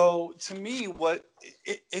 So to me, what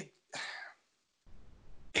it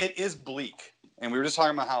is bleak. And we were just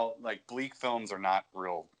talking about how like bleak films are not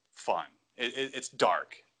real fun. It's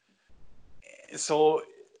dark. So,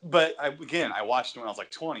 but I watched it when I was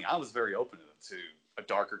like 20. I was very open to a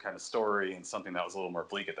darker kind of story and something that was a little more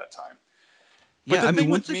bleak at that time. But yeah, I mean,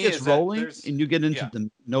 once it gets rolling and you get into the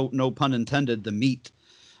no pun intended, the meat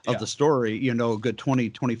of the story, you know, a good 20,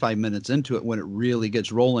 25 minutes into it, when it really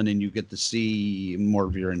gets rolling and you get to see more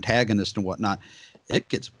of your antagonist and whatnot, it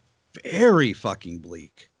gets very fucking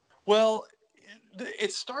bleak. Well,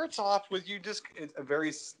 it starts off with it's a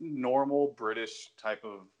very normal British type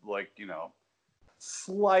of, like, you know,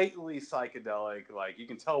 slightly psychedelic, like you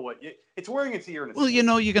can tell what it's wearing its ear. Well, you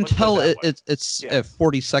know, you can tell it's a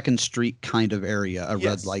 42nd Street kind of area, a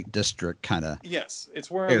red light district kind of. Yes,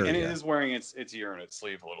 it's wearing area. And it is wearing its ear in its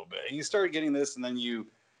sleeve a little bit. And you start getting this, and then you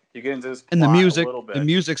get into this plot and the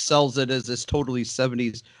music sells it as this totally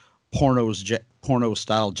 70s porno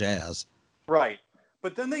style jazz. Right,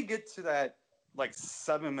 but then they get to that like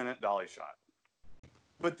 7-minute dolly shot.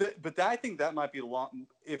 But I think that might be long,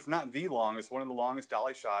 if not the longest, one of the longest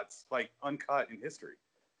dolly shots, like uncut in history.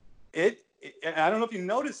 And I don't know if you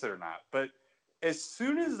noticed it or not, but as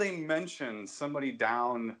soon as they mention somebody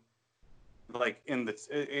down, like in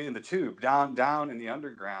the tube, down in the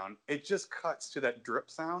underground, it just cuts to that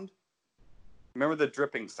drip sound. Remember the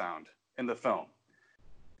dripping sound in the film?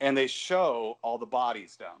 And they show all the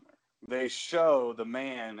bodies down there. They show the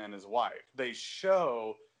man and his wife. They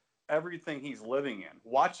show everything he's living in.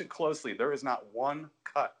 Watch it closely. There is not one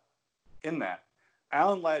cut in that.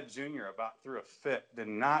 Alan Ladd Jr. about threw a fit, did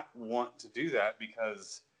not want to do that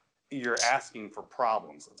because you're asking for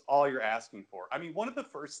problems. That's all you're asking for. I mean, one of the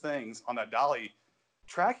first things on that dolly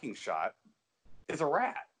tracking shot is a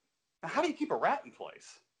rat. Now, how do you keep a rat in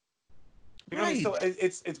place? You know what I mean? So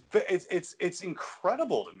it's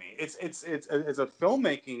incredible to me. It's as a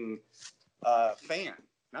filmmaking fan.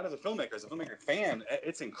 Not as a filmmaker, as a filmmaker fan,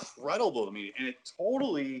 it's incredible to me. And it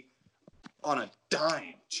totally, on a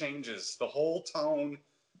dime, changes the whole tone,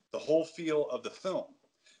 the whole feel of the film.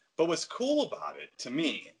 But what's cool about it, to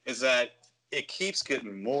me, is that it keeps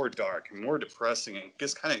getting more dark and more depressing and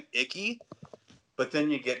gets kind of icky. But then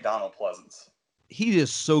you get Donald Pleasence. He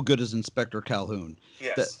is so good as Inspector Calhoun.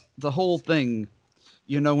 Yes. The whole thing,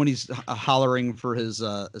 you know, when he's hollering for his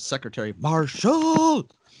secretary, Marshall!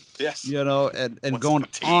 Yes. You know, and going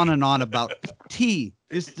on and on about tea.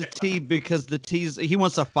 It's the tea because he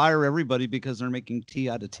wants to fire everybody because they're making tea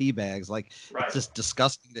out of tea bags. Like, it's just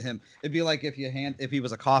disgusting to him. It'd be like if he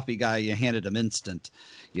was a coffee guy, you handed him Instant.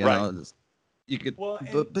 You know, you could. Well,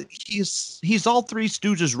 but he's all three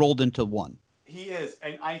Stooges rolled into one. He is,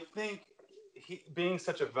 and I think being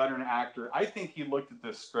such a veteran actor, I think he looked at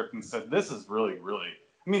this script and said, "This is really, really."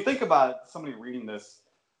 I mean, think about somebody reading this.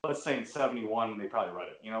 Let's say in 71 when they probably read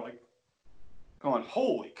it, you know, like going,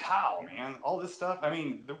 holy cow, man, all this stuff. I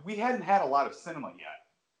mean, we hadn't had a lot of cinema yet.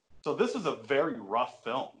 So this was a very rough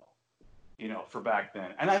film, you know, for back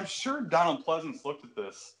then. And I'm sure Donald Pleasence looked at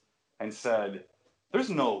this and said, there's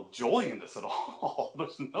no joy in this at all.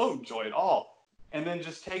 There's no joy at all. And then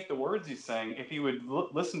just take the words he's saying. If you would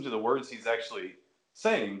listen to the words he's actually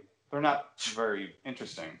saying, they're not very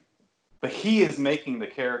interesting. But he is making the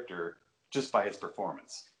character just by his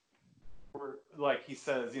performance. Or like he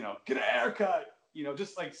says, you know, get a haircut, you know,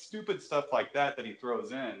 just like stupid stuff like that he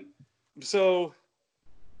throws in. So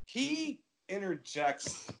he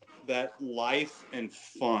interjects that life and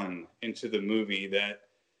fun into the movie that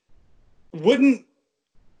it wouldn't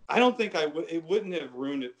have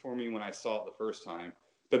ruined it for me when I saw it the first time.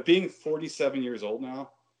 But being 47 years old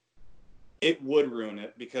now, it would ruin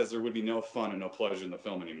it because there would be no fun and no pleasure in the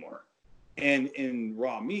film anymore. And in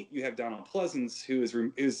Raw Meat, you have Donald Pleasence, who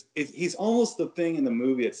he's almost the thing in the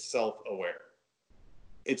movie that's self-aware.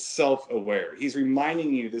 It's self-aware. He's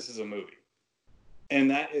reminding you this is a movie. And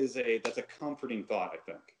that's a comforting thought, I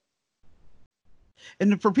think.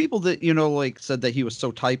 And for people that, you know, like said that he was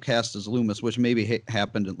so typecast as Loomis, which maybe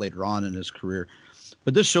happened later on in his career,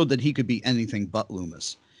 but this showed that he could be anything but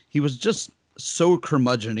Loomis. He was just so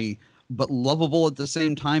curmudgeon-y, but lovable at the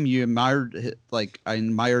same time. I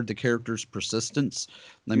admired the character's persistence.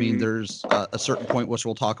 I mean, there's a certain point, which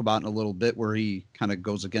we'll talk about in a little bit, where he kind of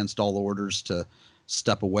goes against all orders to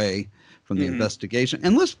step away from the investigation.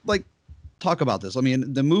 And let's talk about this. I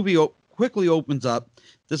mean, the movie quickly opens up.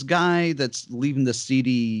 This guy that's leaving the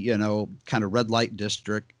seedy, you know, kind of red light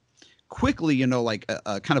district, quickly, you know,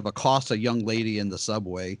 kind of accosts a young lady in the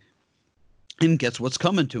subway and gets what's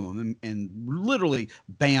coming to him, and literally,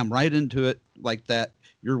 bam, right into it like that.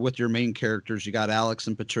 You're with your main characters. You got Alex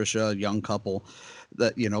and Patricia, a young couple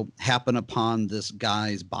that, you know, happen upon this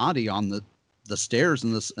guy's body on the stairs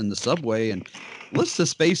in the subway. And let's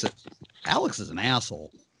just face it, Alex is an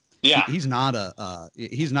asshole. Yeah. He's not a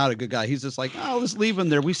good guy. He's just like, oh, let's leave him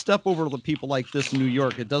there. We step over to people like this in New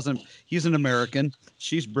York. He's an American.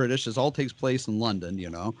 She's British. This all takes place in London,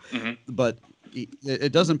 but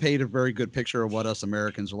it doesn't paint a very good picture of what us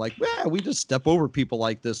Americans are like. Yeah, we just step over people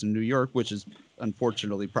like this in New York, which is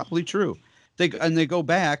unfortunately probably true. They go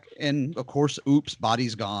back and of course, oops,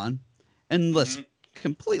 body's gone. And let's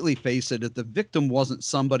completely face it, if the victim wasn't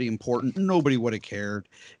somebody important, nobody would have cared.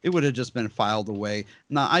 It would have just been filed away.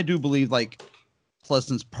 Now, I do believe like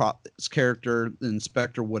Pleasant's character, the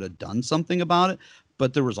inspector, would have done something about it,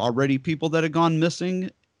 but there was already people that had gone missing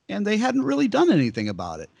and they hadn't really done anything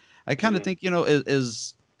about it. I kind of think,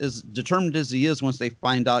 as determined as he is, once they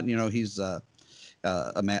find out, he's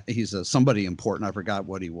somebody important. I forgot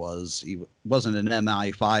what he was. He wasn't an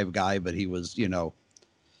MI5 guy, but he was,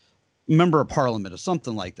 member of parliament or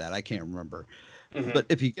something like that. I can't remember. But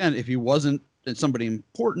if he wasn't somebody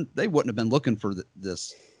important, they wouldn't have been looking for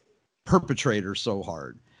this perpetrator so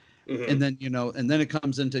hard. And then, and then it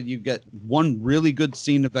comes into, you get one really good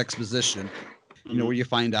scene of exposition, where you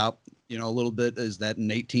find out, a little bit is that in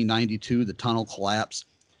 1892, the tunnel collapsed,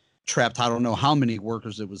 trapped, I don't know how many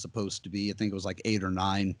workers it was supposed to be. I think it was like 8 or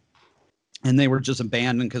 9. And they were just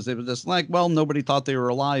abandoned because they were just like, well, nobody thought they were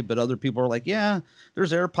alive. But other people are like, yeah,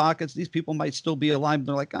 there's air pockets. These people might still be alive. And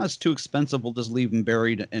they're like, oh, it's too expensive. We'll just leave them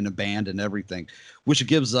buried and abandoned and everything, which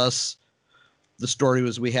gives us the story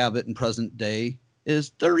as we have it in present day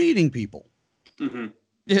is they're eating people.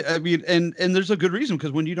 Yeah, I mean, and there's a good reason,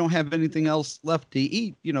 because when you don't have anything else left to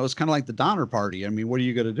eat, it's kind of like the Donner Party. I mean, what are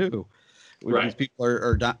you going to do? Right. These people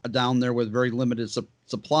are down there with very limited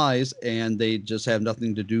supplies, and they just have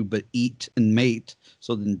nothing to do but eat and mate.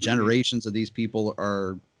 So then generations of these people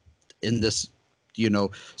are in this,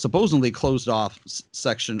 supposedly closed off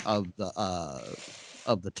section of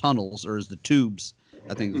the tunnels, or as the tubes,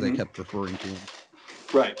 I think they kept referring to them.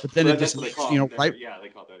 Right. But then it just, right. Yeah, they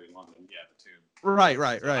call that in London. Yeah, the tube. Right.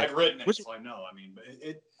 I've written it, so I know. I mean,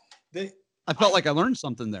 but I felt like I learned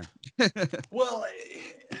something there. Well,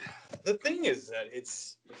 the thing is that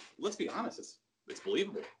let's be honest, it's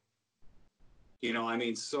believable. I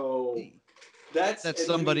mean, so that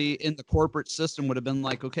somebody in the corporate system would have been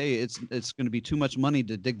like, okay, it's going to be too much money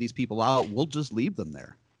to dig these people out. We'll just leave them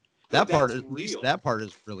there. That part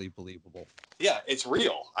is really believable. Yeah, it's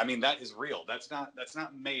real. I mean, that is real. That's not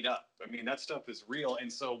made up. I mean, that stuff is real.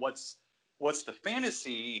 And so what's the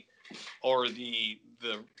fantasy or the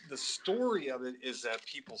story of it is that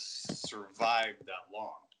people survived that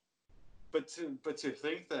long. But to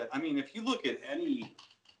think that, I mean, if you look at any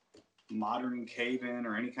modern cave-in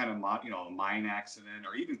or any kind of mine accident,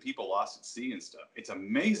 or even people lost at sea and stuff, it's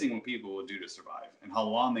amazing what people will do to survive and how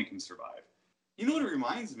long they can survive. You know what it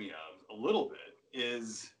reminds me of a little bit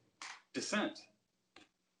is Descent,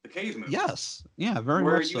 the cave movie. Yes, yeah, very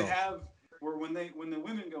where much so. Where when the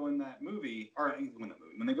women go in that movie, or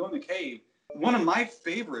when they go in the cave, one of my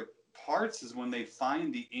favorite parts is when they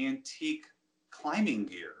find the antique climbing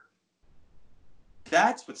gear.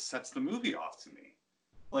 That's what sets the movie off to me.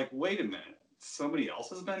 Like, wait a minute, somebody else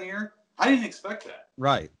has been here? I didn't expect that.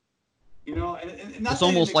 Right. And not it's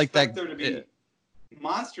almost like that. There to be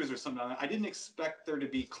monsters or something. I didn't expect there to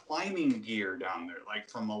be climbing gear down there, like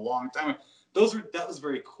from a long time. That was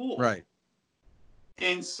very cool. Right.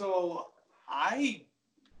 And so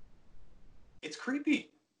it's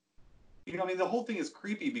creepy. I mean, the whole thing is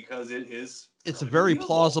creepy because it's a very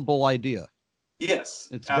plausible idea. Yes,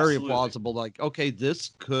 it's absolutely. Very plausible. Like, okay,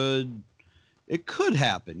 it could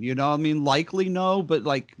happen. I mean, likely no, but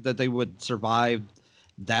like that they would survive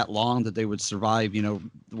that long, that they would survive,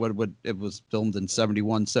 it was filmed in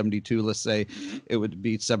 71, 72, let's say it would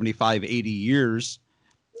be 75, 80 years.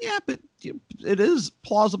 Yeah, but it is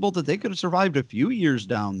plausible that they could have survived a few years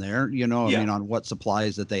down there, I mean, on what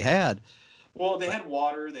supplies that they had. Well, they had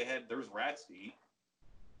water, there was rats to eat.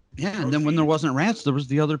 Yeah, and then when there wasn't rats, there was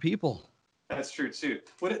the other people. That's true too.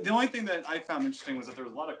 But the only thing that I found interesting was that there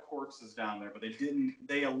was a lot of corpses down there, but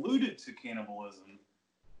they alluded to cannibalism,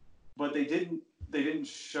 but they didn't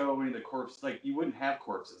show any of the corpses. Like, you wouldn't have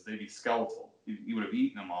corpses; they'd be skeletal. You would have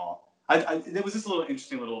eaten them all. There was this little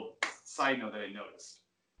interesting little side note that I noticed.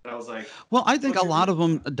 I was like, well, I think a lot of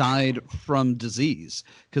them died from disease,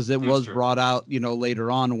 because it was brought out, later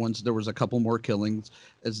on, once there was a couple more killings,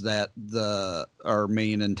 is that our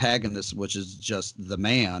main antagonist, which is just the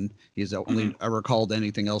man, he's only ever called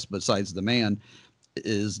anything else besides the man,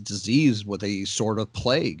 is diseased with a sort of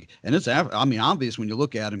plague. And it's, I mean, obvious when you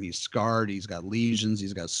look at him, he's scarred, he's got lesions,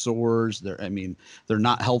 he's got sores. They're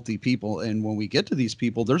not healthy people. And when we get to these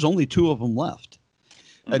people, there's only 2 of them left.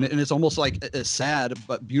 and it's almost like a sad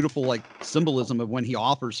but beautiful like symbolism of when he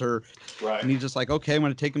offers her, right? And he's just like, okay, I'm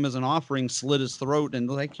going to take him as an offering, slit his throat, and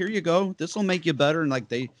like, here you go, this will make you better. And like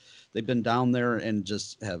they've been down there and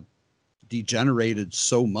just have degenerated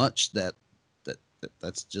so much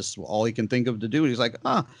that's just all he can think of to do. And he's like,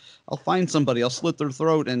 I'll find somebody, I'll slit their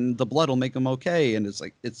throat, and the blood will make them okay. And it's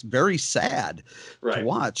like, it's very sad to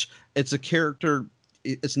watch. It's a character.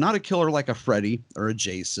 It's not a killer like a Freddy or a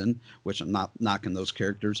Jason, which I'm not knocking those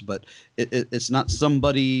characters, but it's not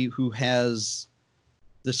somebody who has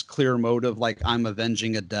this clear motive, like I'm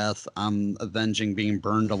avenging a death, I'm avenging being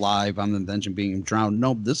burned alive, I'm avenging being drowned.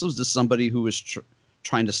 No, this was just somebody who was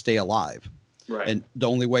trying to stay alive. Right. And the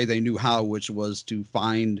only way they knew how, which was to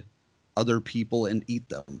find other people and eat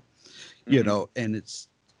them, you know, and it's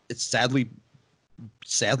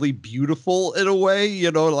sadly beautiful in a way,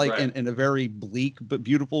 you know, like in a very bleak but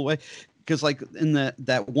beautiful way. Because like in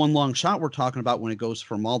that one long shot we're talking about, when it goes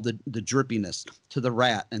from all the drippiness to the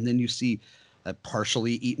rat, and then you see a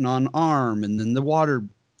partially eaten on arm, and then the water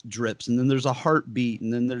drips, and then there's a heartbeat,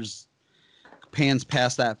 and then there's pans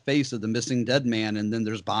past that face of the missing dead man, and then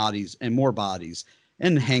there's bodies and more bodies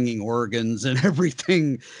and hanging organs and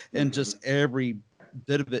everything, and just every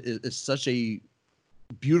bit of it is such a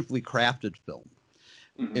beautifully crafted film.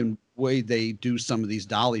 In way they do some of these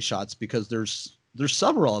dolly shots, because there's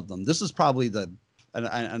several of them. This is probably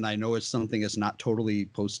and I know it's something that's not totally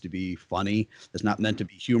supposed to be funny. It's not meant to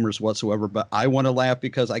be humorous whatsoever, but I want to laugh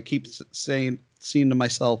because I keep seeing to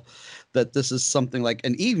myself that this is something like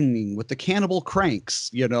An Evening with the Cannibal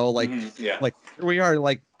Cranks, you know, like, like here we are,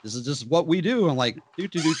 like, this is just what we do. And like,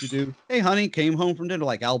 do. Hey, honey, came home from dinner,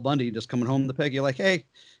 like Al Bundy just coming home to Peggy, like, hey,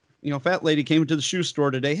 you know, fat lady came into the shoe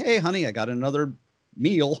store today. Hey, honey, I got another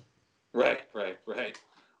meal. Right.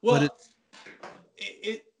 Well,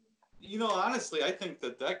 it you know, honestly, I think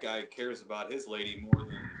that guy cares about his lady more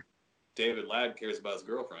than David Ladd cares about his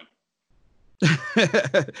girlfriend.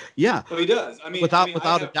 Yeah. Well, he does. I mean, without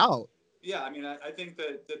a doubt. Yeah, I mean, I think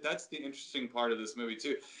that's the interesting part of this movie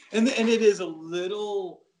too, and it is a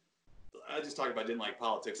little. I just talked about I didn't like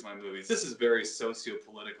politics in my movies. This is very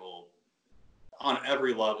socio-political on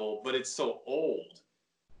every level, but it's so old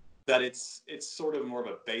that it's sort of more of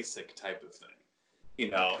a basic type of thing,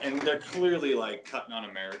 you know. And they're clearly like cutting on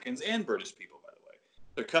Americans and British people, by the way.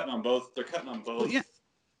 They're cutting on both.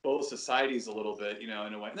 Both societies a little bit, you know,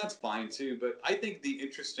 in a way, and that's fine too. But I think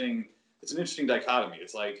it's an interesting dichotomy.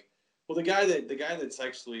 It's like, well, the guy that's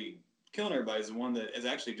actually killing everybody is the one that is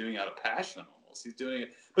actually doing it out of passion almost. He's doing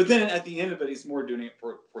it, but then at the end of it, he's more doing it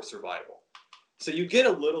for survival. So you get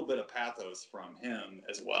a little bit of pathos from him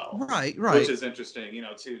as well, right, which is interesting, you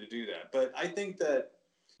know, too, to do that. But I think that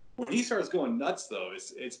when he starts going nuts, though,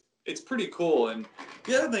 it's pretty cool. And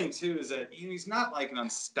the other thing too is that he's not like an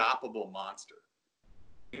unstoppable monster.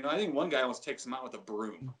 You know, I think one guy almost takes him out with a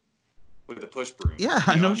broom, with a push broom. Yeah,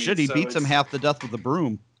 I know shit. He beats him half to death with a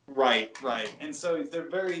broom. Right. And so they're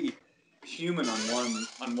very human on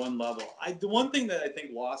one level. The one thing that I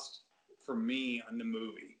think lost for me on the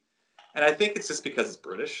movie, and I think it's just because it's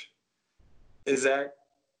British, is that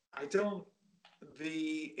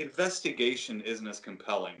the investigation isn't as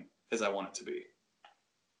compelling as I want it to be.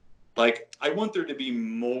 Like, I want there to be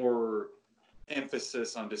more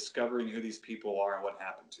emphasis on discovering who these people are and what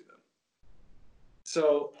happened to them.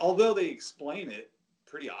 So, although they explain it,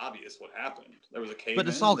 pretty obvious what happened. There was a caveman. But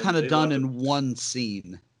it's all kind of done in one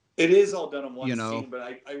scene. It is all done in one scene, scene, but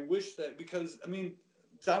I wish that, because, I mean,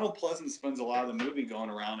 Donald Pleasance spends a lot of the movie going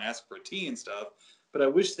around asking for tea and stuff, but I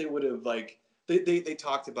wish they would have, like, they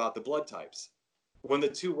talked about the blood types. When the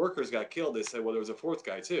two workers got killed, they said, well, there was a fourth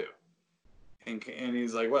guy, too. And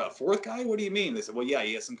he's like, well, a fourth guy? What do you mean? They said, well, yeah,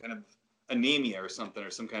 he has some kind of anemia or something,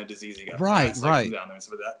 or some kind of disease he got. Right. Down there and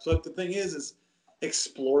stuff like that. So the thing is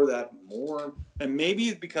explore that more. And maybe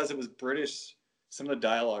it's because it was British, some of the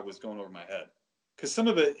dialogue was going over my head. Because some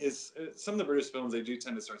of the British films, they do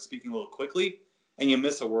tend to start speaking a little quickly, and you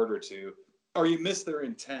miss a word or two, or you miss their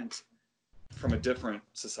intent from a different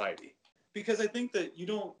society. Because I think that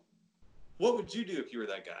what would you do if you were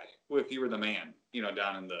that guy? Well, if you were the man, you know,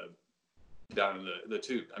 down in the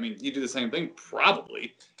tube? I mean, you do the same thing,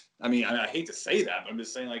 probably. I mean, I hate to say that, but I'm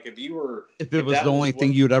just saying, like, if it was the only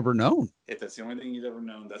thing you'd ever known. If that's the only thing you'd ever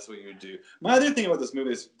known, that's what you would do. My other thing about this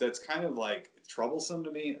movie is that's kind of like troublesome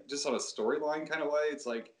to me, just on a storyline kind of way. It's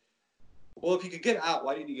like, well, if he could get out,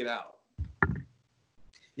 why didn't he get out?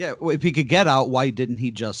 Yeah, well, if he could get out, why didn't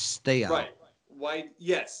he just stay out? Right. Why?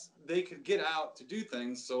 Yes, they could get out to do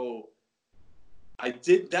things. So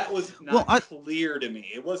that was not clear to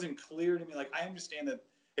me. It wasn't clear to me. Like, I understand that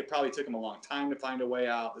it probably took him a long time to find a way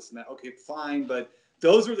out, this and that. Okay, fine. But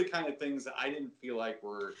those were the kind of things that I didn't feel like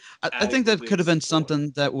were. I think that could have been explored.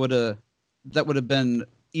 something that would have been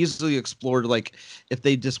easily explored. Like if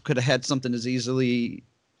they just could have had something as easily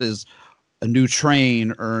as a new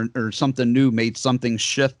train or something new made something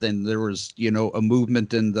shift, and there was, you know, a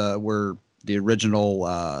movement in where the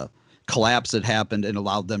original collapse had happened and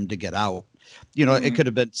allowed them to get out. You know, it could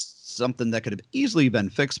have been something that could have easily been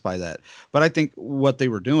fixed by that. But I think what they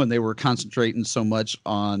were doing, they were concentrating so much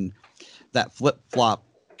on that flip-flop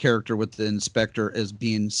character with the inspector as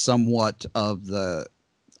being somewhat of the,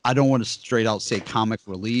 I don't want to straight out say comic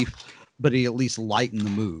relief, but he at least lightened the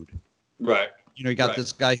mood. Right. You know, you got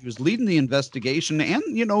this guy who's leading the investigation, and,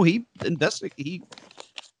 you know, he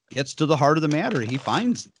gets to the heart of the matter. He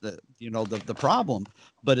finds the problem,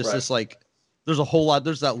 but it's just like, there's a whole lot.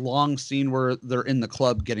 There's that long scene where they're in the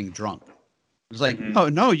club getting drunk. It's like,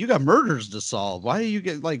 no, you got murders to solve. Why do you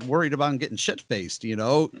get like worried about getting shit faced, you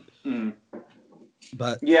know?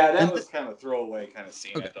 But yeah, that was kind of a throwaway kind of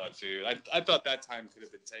scene. I thought too. I thought that time could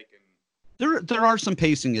have been taken. There are some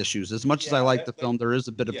pacing issues. As much as I like the film, there is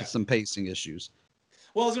a bit of some pacing issues.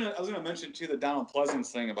 Well, I was gonna mention too the Donald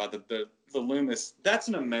Pleasance thing about the Loomis. That's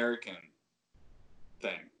an American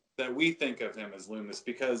thing that we think of him as Loomis,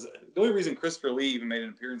 because the only reason Christopher Lee even made an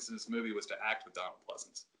appearance in this movie was to act with Donald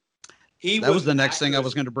Pleasance. That was the next thing I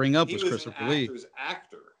was going to bring up was Christopher Lee. He was an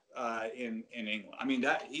actor in England. I mean,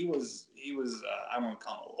 that he was I don't want to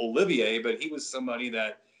call him Olivier, but he was somebody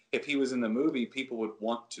that if he was in the movie, people would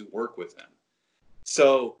want to work with him.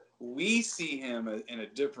 So we see him in a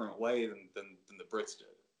different way than the Brits did,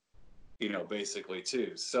 you know, basically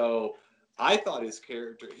too. So I thought his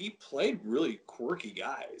character, he played really quirky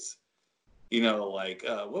guys, you know, like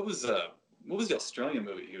what was the Australian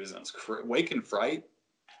movie he was in? Wake and Fright.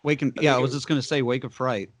 I was just gonna say Wake of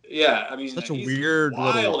Fright. Yeah, I mean, such a weird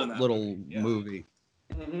little yeah. movie.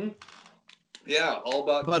 Mm-hmm. Yeah, all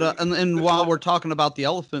about. But and while we're talking about the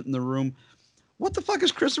elephant in the room, what the fuck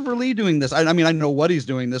is Christopher Lee doing this? I mean, I know what he's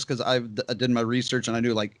doing this because I did my research and I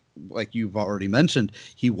knew like you've already mentioned,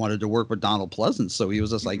 he wanted to work with Donald Pleasance, so he was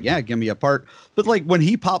just like, yeah, give me a part. But like when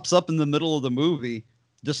he pops up in the middle of the movie,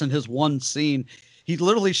 just in his one scene, he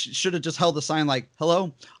literally should have just held the sign like,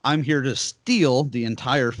 hello, I'm here to steal the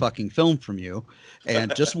entire fucking film from you,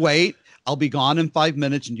 and just wait. I'll be gone in 5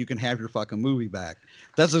 minutes and you can have your fucking movie back.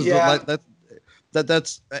 That's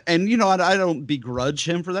and you know, I don't begrudge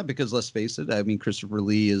him for that, because let's face it, I mean, Christopher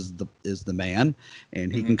Lee is the man,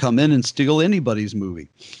 and he can come in and steal anybody's movie.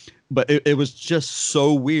 But it was just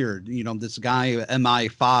so weird. You know, this guy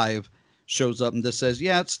MI5 shows up and just says,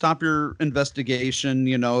 yeah, stop your investigation.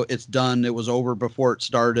 You know, it's done. It was over before it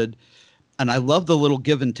started. And I love the little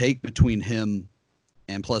give and take between him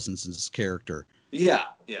and Pleasance's character. Yeah.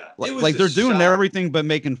 Like they're doing everything but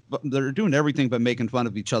making fun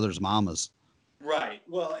of each other's mamas. Right.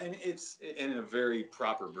 Well, and it's in a very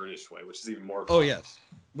proper British way, which is even more fun. Oh yes.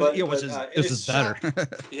 But this is better.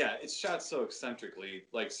 Yeah, it's shot so eccentrically,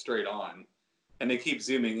 like straight on, and they keep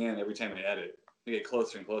zooming in every time they edit. They get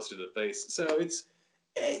closer and closer to the face. So it's,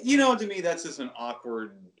 you know, to me, that's just an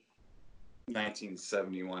awkward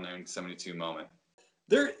 1971, 1972 moment.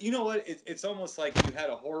 There, you know what? It's almost like you had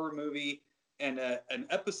a horror movie and an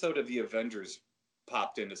episode of The Avengers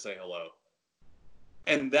popped in to say hello.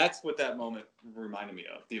 And that's what that moment reminded me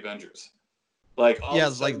of, The Avengers. Like,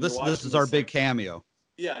 it's like this is our big cameo.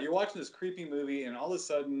 Yeah, you're watching this creepy movie, and all of a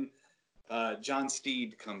sudden, John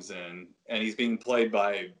Steed comes in, and he's being played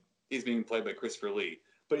by Christopher Lee.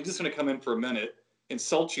 But he's just going to come in for a minute,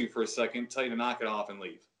 insult you for a second, tell you to knock it off, and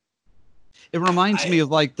leave. It reminds me of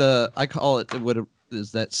like I call it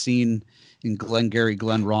is that scene in Glengarry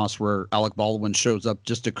Glen Ross where Alec Baldwin shows up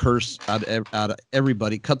just to curse out of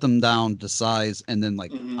everybody, cut them down to size, and then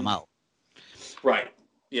like, I'm out. Right.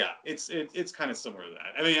 Yeah. It's kind of similar to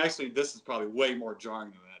that. I mean, actually, this is probably way more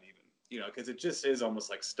jarring than that even, you know, because it just is almost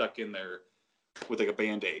like stuck in there with like a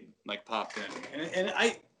Band-Aid, like popped in. And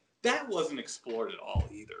that wasn't explored at all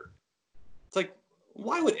either. It's like,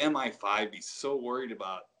 why would MI5 be so worried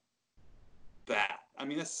about that? I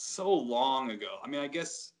mean, that's so long ago. I mean, I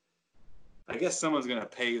guess someone's going to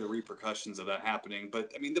pay the repercussions of that happening.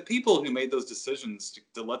 But I mean, the people who made those decisions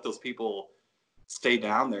to let those people stay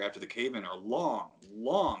down there after the cave-in are long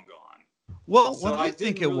gone. Well, so what I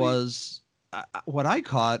think it was, what I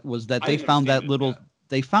caught was that they found that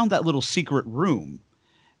little secret room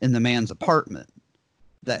in the man's apartment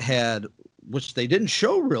that had, which they didn't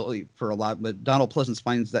show really for a lot, but Donald Pleasance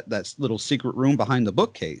finds that little secret room behind the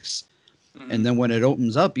bookcase. Mm-hmm. And then when it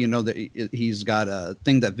opens up, you know, that he's got a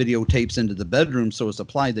thing that videotapes into the bedroom. So it's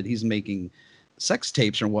implied that he's making sex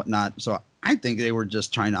tapes or whatnot. So I think they were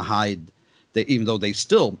just trying to hide they, even though they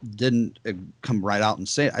still didn't come right out and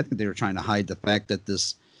say it, I think they were trying to hide the fact that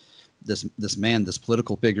this man, this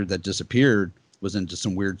political figure that disappeared, was into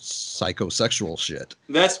some weird psychosexual shit.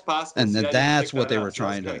 That's possible. And that's what they were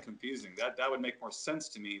trying to. Confusing. That would make more sense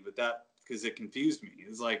to me, but because it confused me.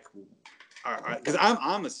 It's like, because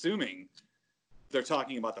I'm assuming they're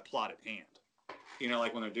talking about the plot at hand.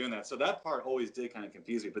 Like when they're doing that. So that part always did kind of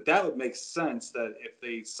confuse me. But that would make sense that if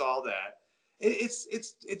they saw that,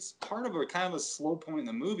 it's part of a kind of a slow point in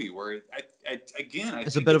the movie where I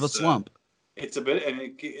it's a bit of a slump. It's a bit, and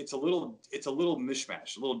it's a little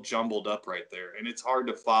mishmash, a little jumbled up right there, and it's hard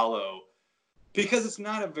to follow because it's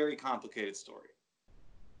not a very complicated story.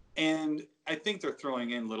 And I think they're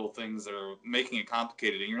throwing in little things that are making it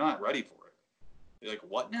complicated, and you're not ready for it. You're like,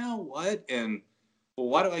 what now? What? And well,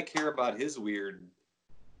 why do I care about his weird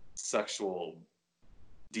sexual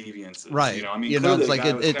deviances? Right. It's like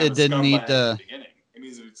it didn't need to. I mean,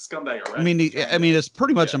 he's a scumbag already. I mean, it's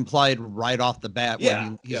pretty much implied right off the bat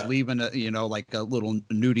when he's leaving like a little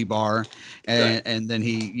nudie bar, and then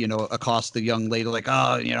he, accosts the young lady like,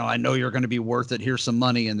 oh, I know you're going to be worth it. Here's some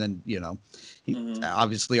money. And then, he's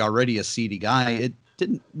obviously already a seedy guy. It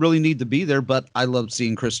didn't really need to be there, but I loved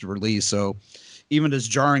seeing Christopher Lee. So even as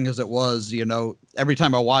jarring as it was, every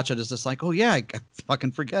time I watch it, it's just like, oh yeah, I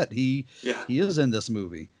fucking forget he is in this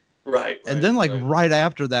movie. Right. And then right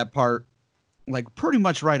after that part, like pretty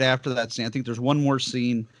much right after that scene, I think there's one more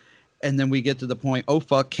scene, and then we get to the point, oh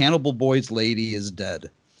fuck, Cannibal Boy's lady is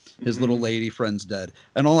dead. His little lady friend's dead.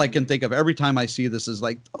 And all I can think of every time I see this is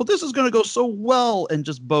like, oh, this is going to go so well and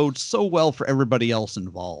just bode so well for everybody else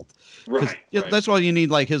involved. Right. That's why you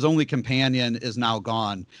need, like, his only companion is now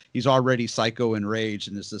gone. He's already psycho enraged,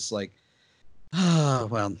 and it's just like,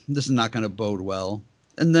 well, this is not going to bode well.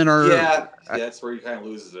 And then that's where he kind of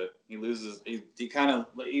loses it. He loses it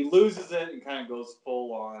and kind of goes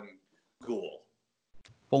full on ghoul.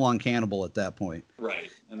 Full on cannibal at that point. Right.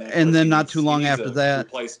 And then not too long after that,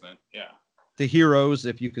 replacement. Yeah. The heroes,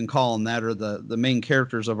 if you can call them that, are the main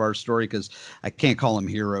characters of our story, because I can't call them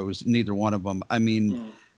heroes, neither one of them. I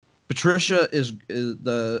mean, Patricia is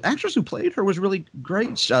the actress who played her was really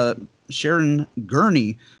great, Sharon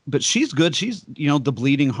Gurney, but she's good. She's, the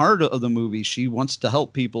bleeding heart of the movie. She wants to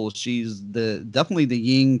help people. She's definitely the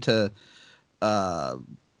yin to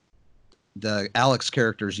the Alex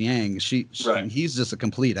character's yang. He's just a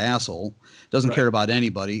complete asshole. Doesn't care about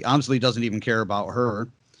anybody. Honestly, doesn't even care about her.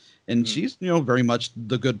 And she's, very much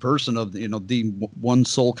the good person of, the one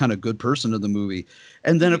sole kind of good person of the movie.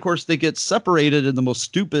 And then, of course, they get separated in the most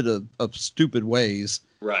stupid of stupid ways.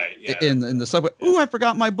 Right. Yeah. In the subway. Ooh, I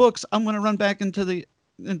forgot my books. I'm going to run back into the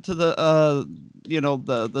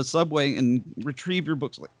subway and retrieve your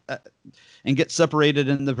books and get separated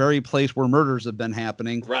in the very place where murders have been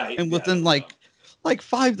happening. Right. And within like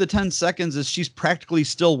 5 to 10 seconds, as she's practically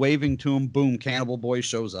still waving to him, boom, Cannibal Boy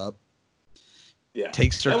shows up. Yeah.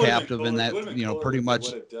 Takes her captive, and that, pretty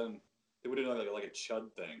much. They would have done like a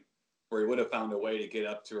Chud thing, where he would have found a way to get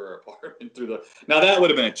up to her apartment through the. Now that would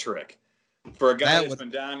have been a trick for a guy that's been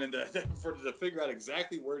down in to figure out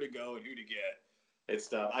exactly where to go and who to get. It's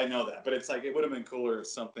stuff. I know that, but it's like it would have been cooler if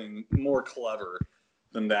something more clever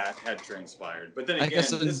than that had transpired. But then again,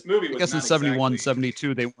 this movie was. I guess in 71,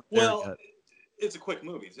 72, they weren't there yet. It's a quick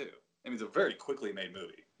movie too. I mean, it's a very quickly made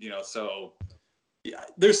movie. So. Yeah,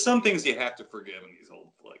 there's some things you have to forgive in these old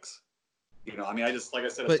flicks. I mean, I was talking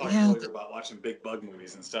earlier about watching big bug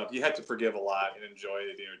movies and stuff. You have to forgive a lot and enjoy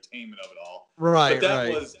the entertainment of it all. Right,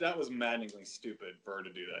 but that was maddeningly stupid for her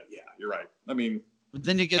to do that. Yeah, you're right. I mean, but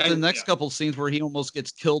then you get the next couple scenes where he almost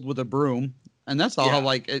gets killed with a broom, and that's all. How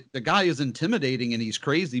the guy is intimidating and he's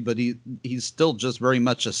crazy, but he's still just very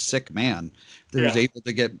much a sick man. That was able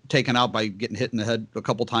to get taken out by getting hit in the head a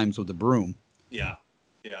couple times with a broom. Yeah.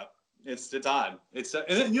 It's odd. It's and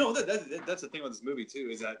then, that's the thing with this movie too,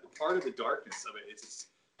 is that part of the darkness of it,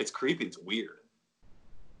 it's creepy. It's weird.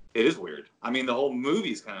 It is weird. I mean, the whole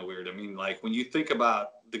movie's kind of weird. I mean, like when you think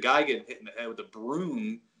about the guy getting hit in the head with a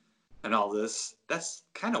broom and all this, that's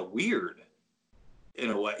kind of weird in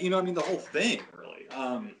a way. I mean, the whole thing really.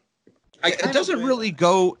 It doesn't really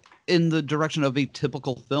go in the direction of a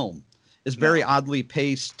typical film. It's very oddly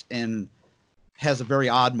paced and has a very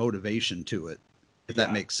odd motivation to it. If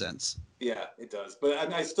that makes sense. Yeah, it does. But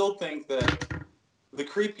I still think that the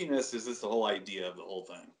creepiness is just the whole idea of the whole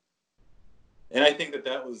thing. And I think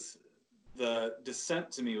that was the Descent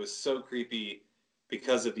to me was so creepy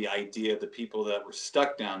because of the idea of the people that were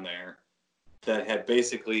stuck down there that had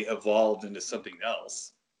basically evolved into something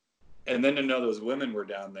else. And then to know those women were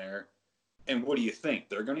down there, and what do you think?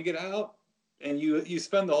 They're going to get out? And you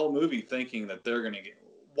spend the whole movie thinking that they're going to get.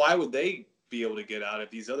 Why would they be able to get out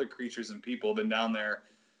if these other creatures and people have been down there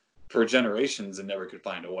for generations and never could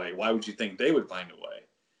find a way? Why would you think they would find a way?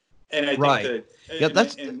 And I think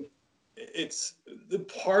that it's the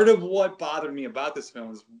part of what bothered me about this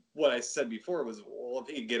film is what I said before was, well,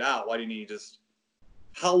 if he could get out, why didn't he just,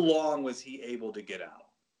 how long was he able to get out?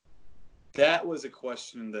 That was a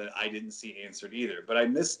question that I didn't see answered either, but I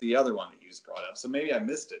missed the other one that you just brought up. So maybe I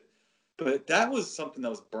missed it, but that was something that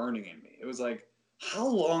was burning in me. It was like, how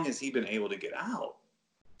long has he been able to get out?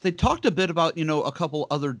 They talked a bit about, a couple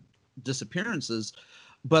other disappearances,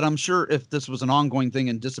 but I'm sure if this was an ongoing thing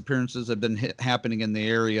and disappearances have been happening in the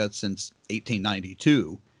area since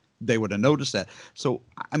 1892, they would have noticed that. So,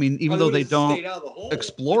 I mean, even though they don't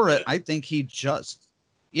explore it, I think he just,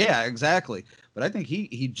 yeah, exactly. But I think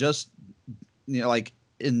he just, like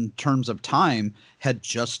in terms of time, had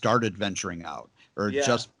just started venturing out or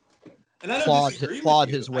just clawed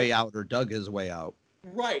his way out or dug his way out.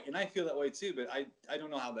 Right. And I feel that way too, but I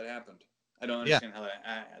don't know how that happened. I don't understand how that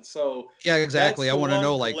happened. So yeah, exactly. I want to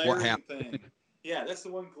know like what happened. Yeah, that's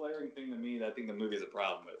the one glaring thing to me that I think the movie has a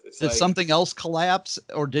problem with. It's did something else collapse,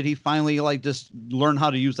 or did he finally like just learn how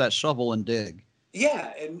to use that shovel and dig?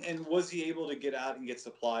 Yeah, and was he able to get out and get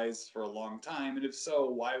supplies for a long time? And if so,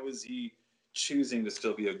 why was he choosing to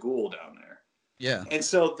still be a ghoul down there? Yeah. And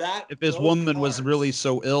so that if his woman was really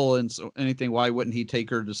so ill and so anything, why wouldn't he take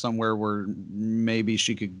her to somewhere where maybe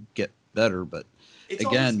she could get better? But it's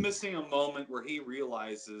almost missing a moment where he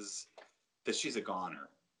realizes that she's a goner.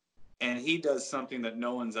 And he does something that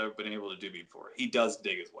no one's ever been able to do before. He does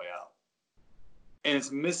dig his way out. And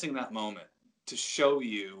it's missing that moment to show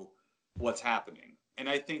you what's happening. And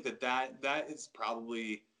I think that is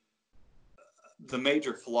probably the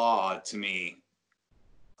major flaw to me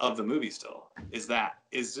of the movie still, is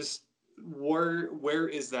just where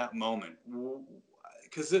is that moment?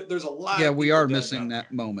 Because there's a lot of we are missing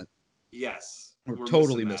that moment. Yes. We're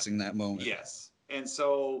totally missing that moment. Yes. And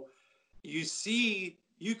so you see...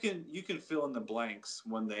 You can fill in the blanks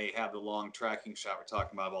when they have the long tracking shot we're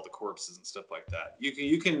talking about of all the corpses and stuff like that.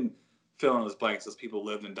 You can fill in those blanks as people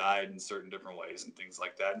lived and died in certain different ways and things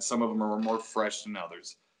like that. And some of them are more fresh than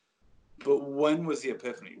others. But when was the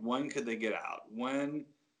epiphany? When could they get out?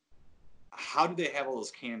 How did they have all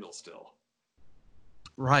those candles still?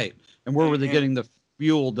 Right. And where were they getting the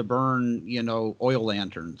fuel to burn, oil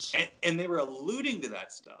lanterns? And they were alluding to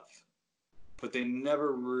that stuff, but they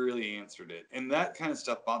never really answered it. And that kind of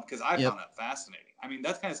stuff, Bob, because I found that fascinating. I mean,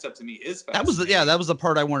 that kind of stuff to me is fascinating. That was the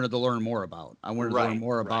part I wanted to learn more about. I wanted to learn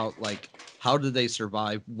more about, like, how did they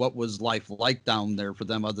survive? What was life like down there for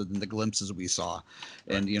them other than the glimpses we saw?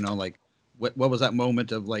 And, like, what was that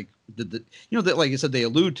moment of, like, that, like you said, they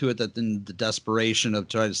allude to it, that in the desperation of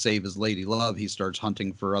trying to save his lady love, he starts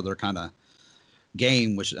hunting for other kind of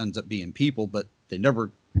game, which ends up being people, but they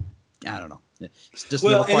never, I don't know. It's just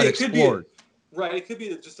never quite explored. Right, it could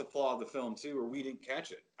be just a flaw of the film too, where we didn't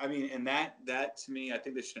catch it. I mean, and that to me, I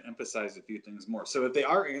think they should emphasize a few things more. So if they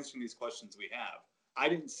are answering these questions we have, I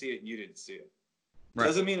didn't see it, and you didn't see it. Right.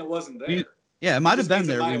 Doesn't mean it wasn't there. It might have been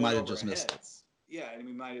there. We might have just missed it. Yeah, and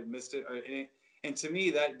we might have missed it. And to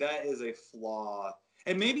me, that is a flaw.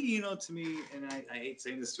 And maybe to me, and I hate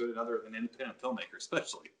saying this to an independent filmmaker,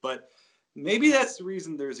 especially, but maybe that's the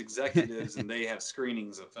reason there's executives and they have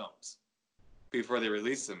screenings of films before they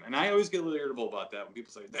release them. And I always get a little irritable about that when people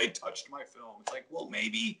say, they touched my film. It's like, well,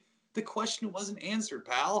 maybe the question wasn't answered,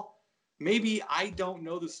 pal. Maybe I don't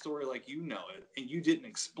know the story like you know it, and you didn't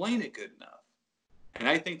explain it good enough. And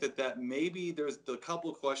I think that maybe there's the couple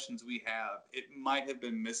of questions we have, it might have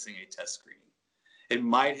been missing a test screening. It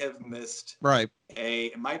might have missed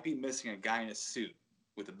it might be missing a guy in a suit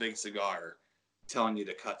with a big cigar telling you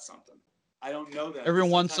to cut something. I don't know that. Every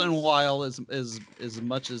once in a while, as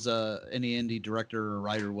much as any indie director or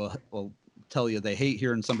writer will tell you, they hate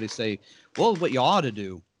hearing somebody say, well, what you ought to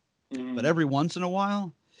do. Mm-hmm. But every once in a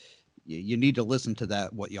while, you need to listen to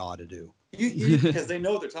that, what you ought to do. Because they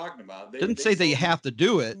know what they're talking about. Didn't say that you have to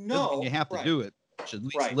do it. No. You have to do it. You should at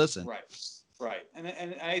least listen. Right.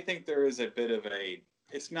 And I think there is a bit of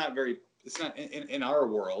it's not in our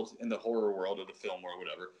world, in the horror world or the film or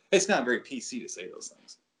whatever, it's not very PC to say those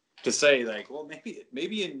things. To say, like, well,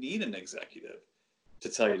 maybe you need an executive to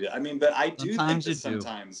tell you to. I mean, but I do think that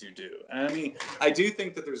sometimes you do. And I mean, I do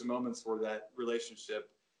think that there's moments where that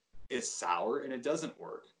relationship is sour and it doesn't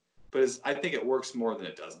work. But I think it works more than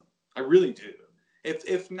it doesn't. I really do.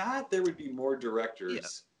 If not, there would be more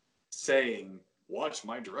directors saying, watch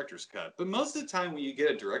my director's cut. But most of the time when you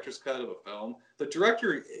get a director's cut of a film, the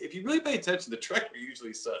director, if you really pay attention, the director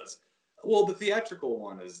usually says, well, the theatrical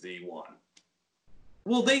one is the one.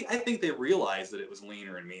 Well, I think they realized that it was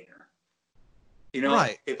leaner and meaner. You know,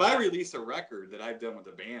 Right. if I release a record that I've done with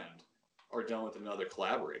a band or done with another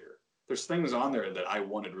collaborator, there's things on there that I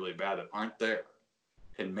wanted really bad that aren't there.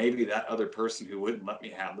 And maybe that other person who wouldn't let me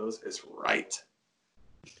have those is right.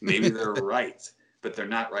 Maybe they're right, but they're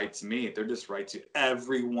not right to me. They're just right to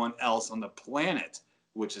everyone else on the planet,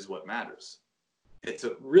 which is what matters. It's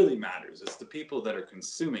what really matters. It's the people that are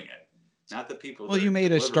consuming it, not the people. Well, that you are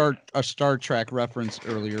made a delivering it. Star Trek reference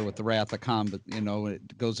earlier with the Wrath of Khan, but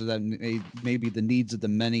it goes to that maybe the needs of the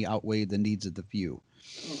many outweigh the needs of the few.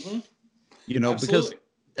 Mm-hmm. Because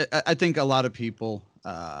I think a lot of people,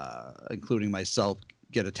 including myself,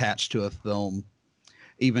 get attached to a film,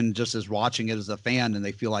 even just as watching it as a fan, and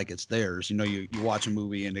they feel like it's theirs. You watch a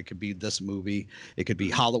movie and it could be this movie, it could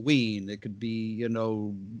be Halloween, it could be,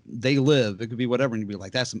 They Live, it could be whatever. And you'd be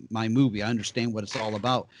like, that's my movie. I understand what it's all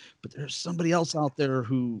about. But there's somebody else out there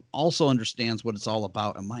who also understands what it's all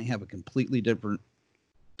about and might have a completely different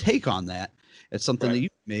take on that. It's something that you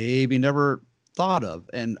maybe never thought of.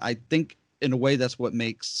 And I think in a way that's what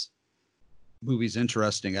makes movies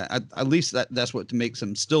interesting. At least that's what makes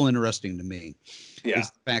them still interesting to me. Yeah.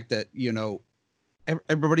 Is the fact that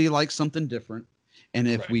everybody likes something different, and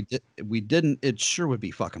if we didn't, it sure would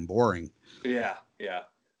be fucking boring. Yeah.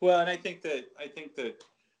 Well, and I think that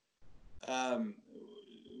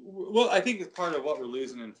well, I think it's part of what we're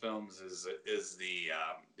losing in films is the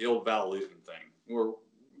old Val Lewton thing.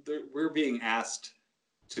 We're being asked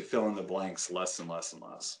to fill in the blanks less and less and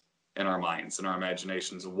less in our minds and our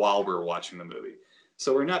imaginations while we're watching the movie.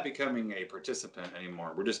 So we're not becoming a participant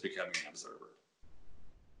anymore. We're just becoming an observer.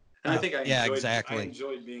 And I think I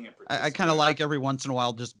enjoyed being a participant. I kind of like every once in a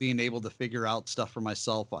while just being able to figure out stuff for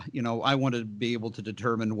myself. I wanted to be able to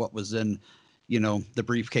determine what was in, the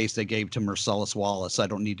briefcase they gave to Marcellus Wallace. I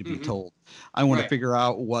don't need to be told. I want to figure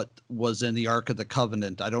out what was in the Ark of the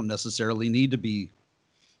Covenant. I don't necessarily need to be,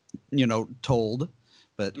 told,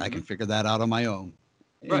 but I can figure that out on my own.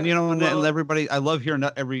 Right. And, and everybody, I love hearing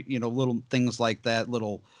every, little things like that,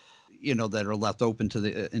 that are left open to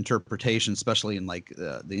the interpretation, especially in like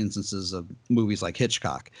the instances of movies like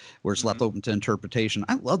Hitchcock, where it's left open to interpretation.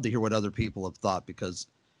 I love to hear what other people have thought because,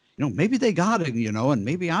 maybe they got it, and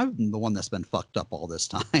maybe I'm the one that's been fucked up all this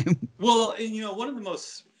time. Well, and one of the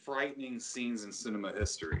most frightening scenes in cinema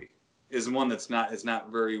history is one that's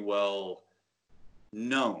not very well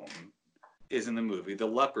known, is in the movie The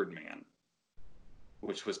Leopard Man,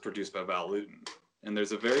 which was produced by Val Lewton. And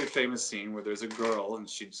there's a very famous scene where there's a girl and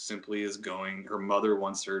she simply is her mother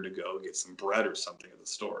wants her to go get some bread or something at the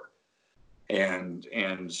store. And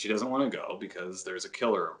she doesn't want to go because there's a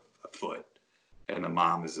killer afoot. And the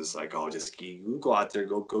mom is just like, oh, just you go out there,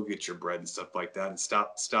 go get your bread and stuff like that. And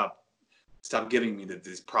stop giving me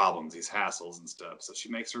these problems, these hassles and stuff. So she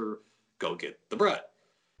makes her go get the bread.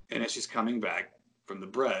 And as she's coming back from the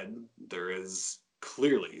bread, there is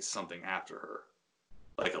clearly something after her,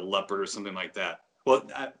 like a leopard or something like that. Well,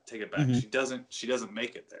 I take it back. She doesn't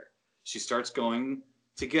make it there. She starts going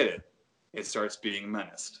to get it. It starts being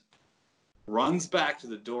menaced. Runs back to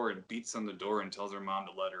the door and beats on the door and tells her mom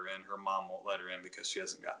to let her in. Her mom won't let her in because she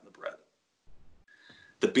hasn't gotten the bread.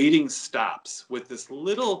 The beating stops with this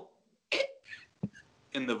little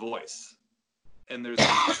in the voice. And there's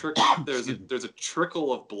a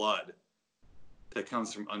trickle of blood that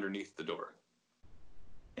comes from underneath the door.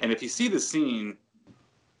 And if you see the scene,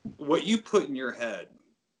 what you put in your head,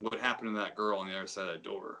 what happened to that girl on the other side of the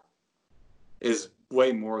door, is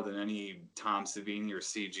way more than any Tom Savini or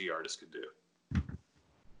CG artist could do.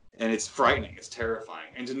 And it's frightening. It's terrifying.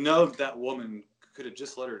 And to know that woman could have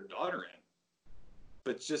just let her daughter in,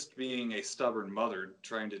 but just being a stubborn mother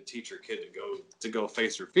trying to teach her kid to go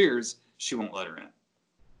face her fears, she won't let her in.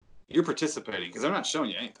 You're participating because they're not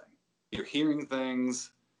showing you anything. You're hearing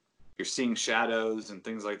things. You're seeing shadows and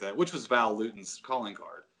things like that, which was Val Lewton's calling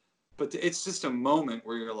card. But it's just a moment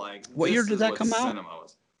where you're like, what year did that come out? Cinema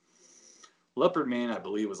was. Leopard Man, I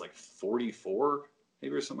believe, was like 44,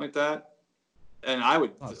 maybe, or something like that. And I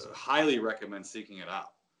would highly recommend seeking it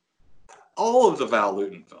out. All of the Val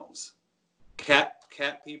Lewton films, Cat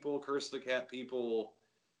People, Curse of the Cat People,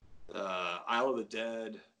 Isle of the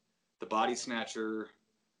Dead, The Body Snatcher,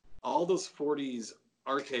 all those 40s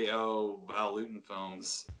RKO Val Lewton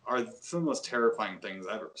films are some of the most terrifying things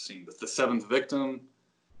I've ever seen. The Seventh Victim,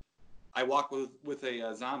 I Walk with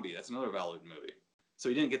a Zombie. That's another Val Lewton movie. So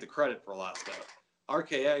he didn't get the credit for a lot of stuff.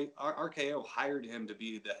 RKO hired him to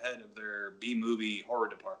be the head of their B-movie horror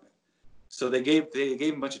department. So they gave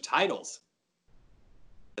him a bunch of titles.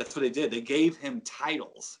 That's what they did. They gave him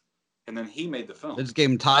titles, and then he made the film. They just gave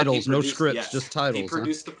him titles, no scripts, just titles. He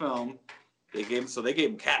produced the film. They gave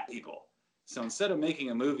him Cat People. So instead of making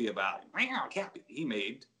a movie about cat people, he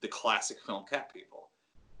made the classic film Cat People.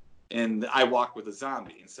 And I Walked with a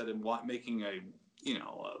Zombie. Instead of making a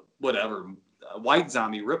white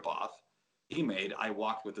zombie ripoff, he made I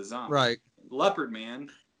Walked with a Zombie. Right. Leopard Man.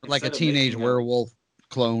 Like a teenage werewolf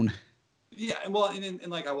clone. Yeah, well, and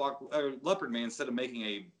like Leopard Man, instead of making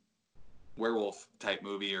a werewolf type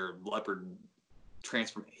movie or leopard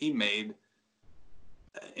transform, he made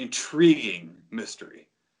intriguing mystery.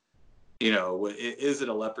 Is it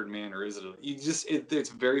a leopard man or is it it's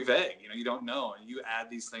very vague. You don't know, and you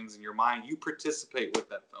add these things in your mind. You participate with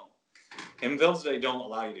that film. And films today don't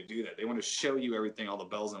allow you to do that. They want to show you everything, all the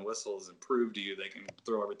bells and whistles, and prove to you they can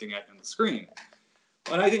throw everything out on the screen.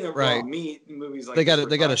 And I think of raw meat in movies like they got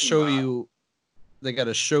to show you. They got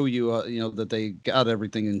to show you, that they got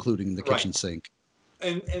everything, including the kitchen sink.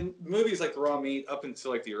 And movies like Raw Meat up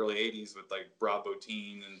until like the early '80s with like Rob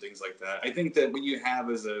Bottin and things like that. I think that what you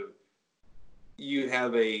have is a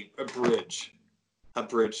bridge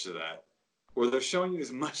to that, where they're showing you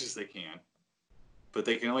as much as they can, but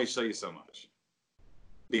they can only show you so much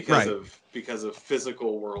because of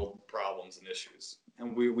physical world problems and issues,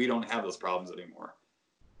 and we don't have those problems anymore.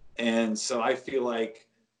 And so I feel like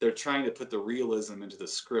they're trying to put the realism into the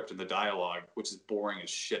script and the dialogue, which is boring as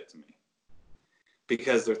shit to me,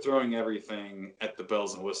 because they're throwing everything at the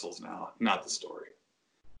bells and whistles now, not the story.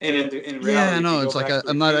 And in reality, it's like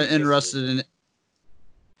I'm not interested in it.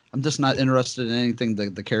 I'm just not interested in anything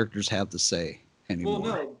that the characters have to say anymore.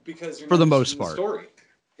 Well, no, because you're for the most part. Story.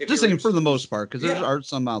 Just saying for the most part, because there are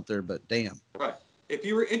some out there, but damn. Right. If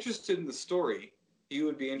you were interested in the story, you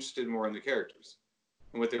would be interested more in the characters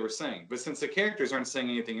and what they were saying. But since the characters aren't saying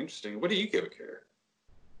anything interesting, what do you give a care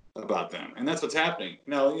about them? And that's what's happening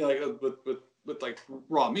now. Like with like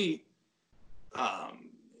Raw Meat,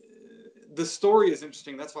 the story is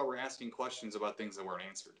interesting. That's why we're asking questions about things that weren't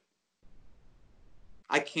answered.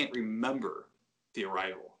 I can't remember The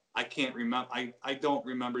Arrival. I can't remember. I don't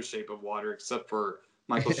remember Shape of Water except for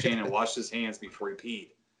Michael Shannon washed his hands before he peed.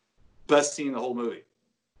 Best scene in the whole movie.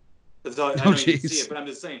 That's all. I don't even see it, but I'm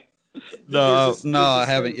just saying. No, I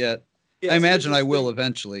haven't yet. Yeah, I imagine I will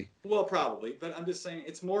eventually. Well, probably, but I'm just saying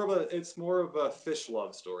it's more of a fish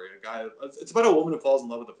love story. It's about a woman who falls in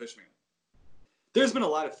love with a fish man. There's been a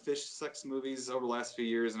lot of fish sex movies over the last few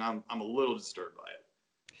years, and I'm a little disturbed by it.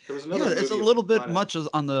 There was another it's a little bit much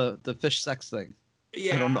on the fish sex thing.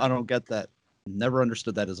 Yeah, I don't get that. Never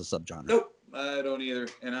understood that as a subgenre. Nope, I don't either.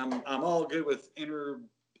 And I'm all good with inner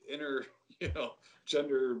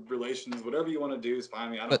gender relations. Whatever you want to do is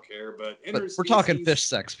fine. I don't care. But we're talking fish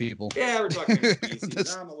sex, people. Yeah, we're talking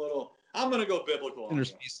species. I'm gonna go biblical.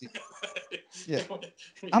 Interspecies. Yeah,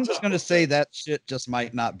 I'm just gonna say that shit just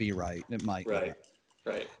might not be right. It might. Right.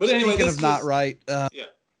 But anyway, speaking of not right.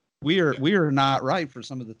 We are not right for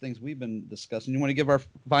some of the things we've been discussing. You want to give our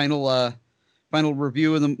final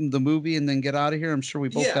review of the movie and then get out of here? I'm sure we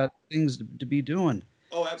both got things to be doing.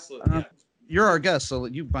 Oh, absolutely. You're our guest, so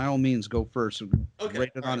you by all means go first. Okay.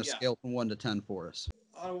 Rate it on a scale from 1 to 10 for us.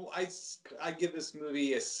 I give this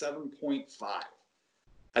movie a 7.5.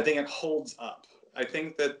 I think it holds up. I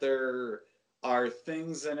think that there are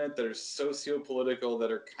things in it that are socio-political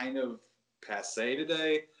that are kind of passé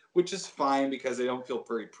today, which is fine because they don't feel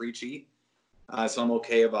very preachy. So I'm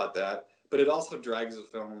okay about that. But it also drags the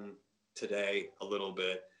film today a little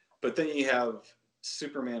bit. But then you have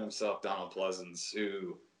Superman himself, Donald Pleasence,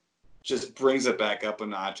 who just brings it back up a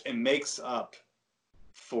notch and makes up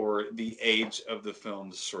for the age of the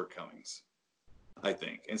film's shortcomings, I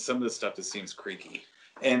think. And some of the stuff that seems creaky.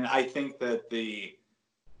 And I think that the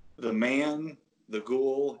man, the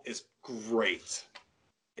ghoul, is great.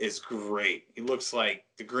 He looks like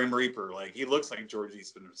the Grim Reaper. Like he looks like George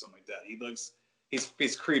Eastman or something like that.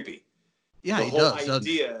 He's creepy. Yeah, the whole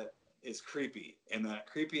idea is creepy, and that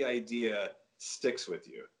creepy idea sticks with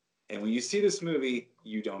you. And when you see this movie,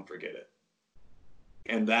 you don't forget it.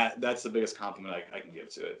 And that's the biggest compliment I can give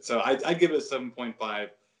to it. So I'd give it a 7.5.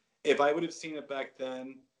 If I would have seen it back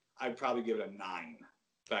then, I'd probably give it a 9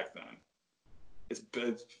 back then. It's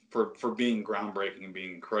for being groundbreaking and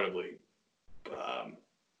being incredibly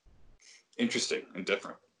interesting and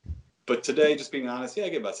different. But today, just being honest, I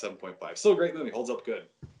give it about 7.5. Still a great movie. Holds up good,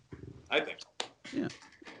 I think. Yeah.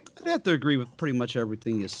 I'd have to agree with pretty much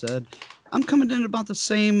everything you said. I'm coming in about the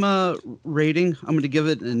same rating. I'm going to give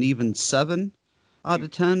it an even 7 out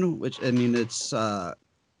of 10, which, I mean, it's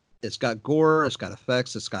got gore, it's got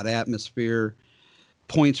effects, it's got atmosphere,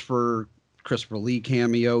 points for Christopher Lee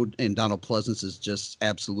cameo, and Donald Pleasence is just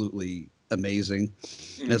absolutely amazing,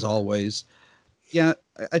 as always. Yeah,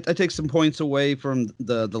 I take some points away from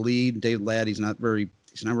the lead, David Ladd. He's not very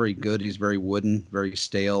He's not very good. He's very wooden, very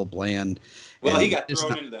stale, bland. Well, and he got it's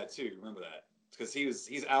thrown not- into that too. Remember that? Because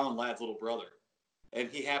he's Alan Ladd's little brother, and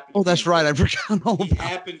he happened. Oh, to that's be right. there. I forgot all He about.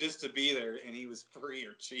 happened just to be there, and he was free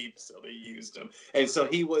or cheap, so they used him. And so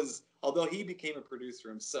he was, although he became a producer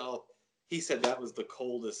himself, he said that was the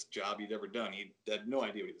coldest job he'd ever done. He had no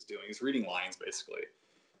idea what he was doing. He was reading lines, basically.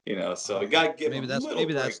 You know, so you got to give him a little break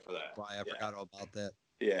for that. Why I forgot all about that.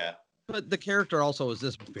 Yeah. But the character also is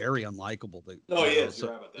just very unlikable. Oh, he is. So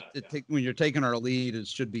You're right about that. when you're taking our lead, it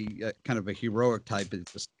should be kind of a heroic type.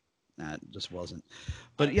 It just wasn't.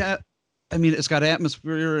 But yeah, I mean, it's got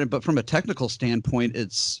atmosphere, but from a technical standpoint,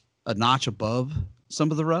 it's a notch above some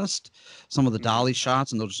of the rest. Some of the dolly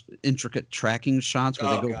shots and those intricate tracking shots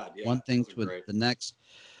where they go one thing to the next.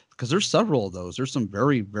 Because there's several of those. There's some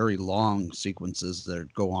very, very long sequences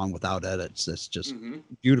that go on without edits. It's just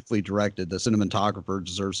beautifully directed. The cinematographer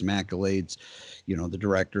deserves some accolades. You know, the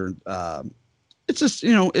director. It's just,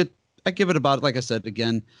 you know, I give it about, like I said,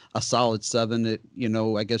 again, a solid 7. It, you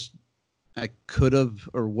know, I guess I could have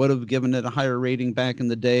or would have given it a higher rating back in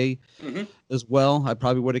the day as well. I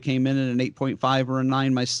probably would have came in at an 8.5 or a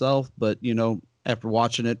 9 myself. But, you know, after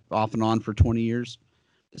watching it off and on for 20 years,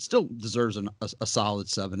 it still deserves a solid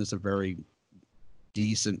 7. It's a very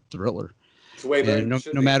decent thriller. It's way better.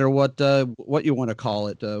 No matter what you want to call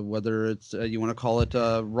it, whether it's you want to call it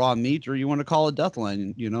raw meat or you want to call it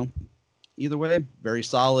Deathline, you know, either way, very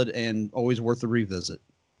solid and always worth a revisit.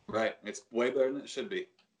 Right. It's way better than it should be.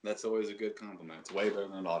 That's always a good compliment. It's way better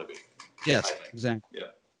than it ought to be. Yes, exactly. Yeah.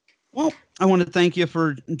 Well, I want to thank you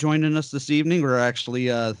for joining us this evening, or actually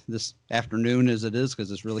this afternoon as it is, because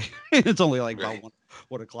it's really it's only like about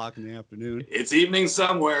 1 o'clock in the afternoon. It's evening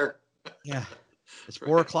somewhere. Yeah, it's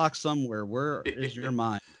 4 o'clock somewhere. Where is your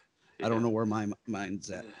mind? I don't know where my mind's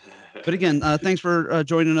at. But again, thanks for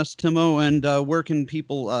joining us, Timo. And where can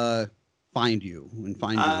people find you and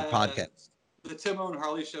find your podcast? The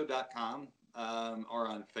TimoandHarleyShow.com. Or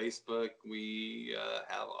on Facebook. We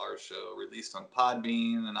have our show released on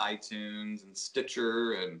Podbean and iTunes and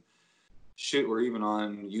Stitcher, and we're even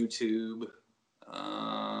on YouTube.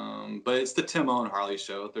 But it's the Timo and Harley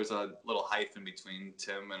Show. There's a little hyphen between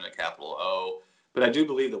Tim and a capital O. But I do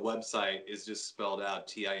believe the website is just spelled out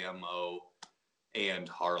TIMO and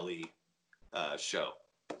Harley Show.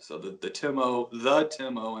 So the Timo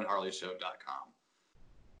and Harley Show.com.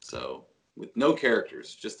 So with no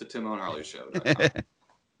characters, just the Timo and Harley Show.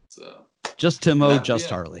 So just Timo, just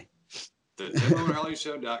Harley. The Timo and Harley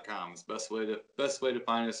Show.com is best way to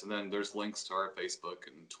find us, and then there's links to our Facebook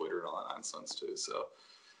and Twitter and all that nonsense too. So,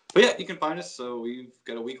 but yeah, you can find us. So we've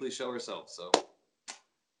got a weekly show ourselves. So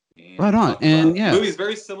right on, and yeah, the movie's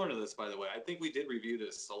very similar to this, by the way. I think we did review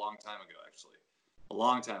this a long time ago, actually. A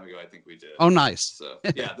long time ago, I think we did. Oh, nice. So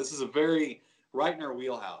yeah, this is a very right in our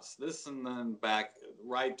wheelhouse. This and then back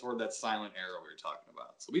right toward that silent era we were talking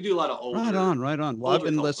about. So we do a lot of older. Right on. Well, I've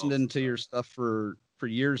been listening to your stuff for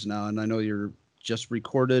years now, and I know you're just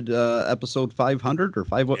recorded episode 500 or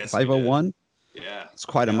 501. Yeah, it's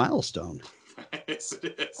quite a milestone. Yes,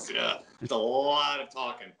 it is. Yeah, it's a lot of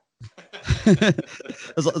talking.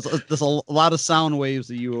 there's a lot of sound waves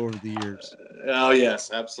of you over the years. Oh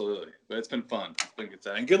yes, absolutely. But it's been fun. It's been good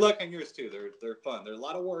time. And good luck on yours too. They're fun. They're a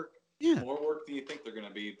lot of work. Yeah. More work than you think they're going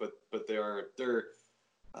to be, but they're.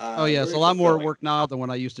 Oh yeah, it's a lot more work now than when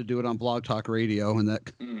I used to do it on Blog Talk Radio, and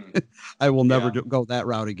that I will never go that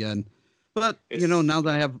route again. But you know, now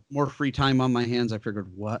that I have more free time on my hands, I figured,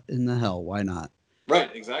 what in the hell? Why not? Right.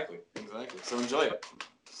 Exactly. So enjoy it.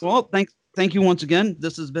 Well, thank you once again.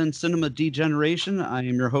 This has been Cinema Degeneration. I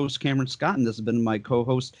am your host, Cameron Scott, and this has been my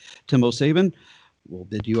co-host, Timo Sabin. We'll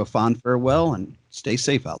bid you a fond farewell and stay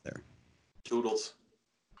safe out there. Toodles.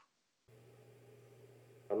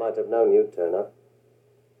 I might have known you'd turn up.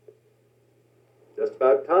 Just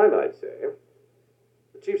about time, I'd say.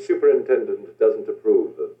 The chief superintendent doesn't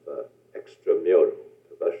approve of extramural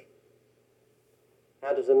perversion.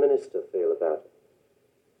 How does the minister feel about it?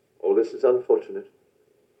 All this is unfortunate.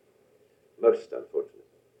 Most unfortunate.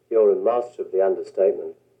 You're a master of the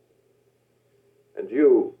understatement. And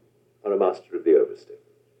you are a master of the overstatement.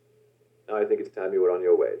 Now I think it's time you were on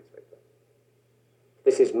your way, Inspector.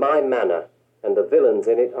 This is my manor, and the villains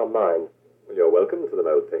in it are mine. Well, you're welcome to them,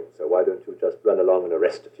 old thing, so why don't you just run along and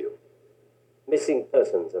arrest a few? Missing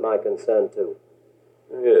persons are my concern too.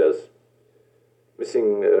 Yes.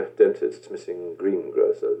 Missing dentists, missing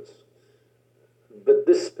greengrocers. But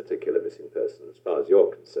this particular missing person, as far as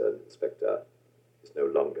you're concerned, Inspector, is no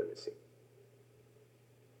longer missing.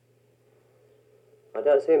 I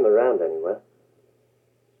don't see him around anywhere.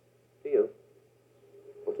 Do you?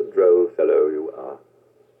 What a droll fellow you are.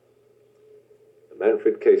 The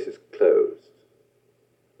Manfred case is closed.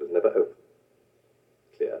 never open.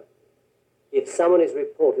 Clear? If someone is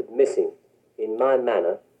reported missing in my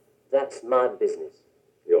manor, that's my business.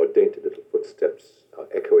 Your dainty little footsteps are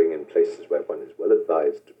echoing in places where one is well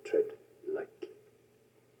advised to tread lightly.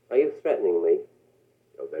 Are you threatening me?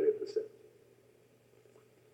 Your very perception.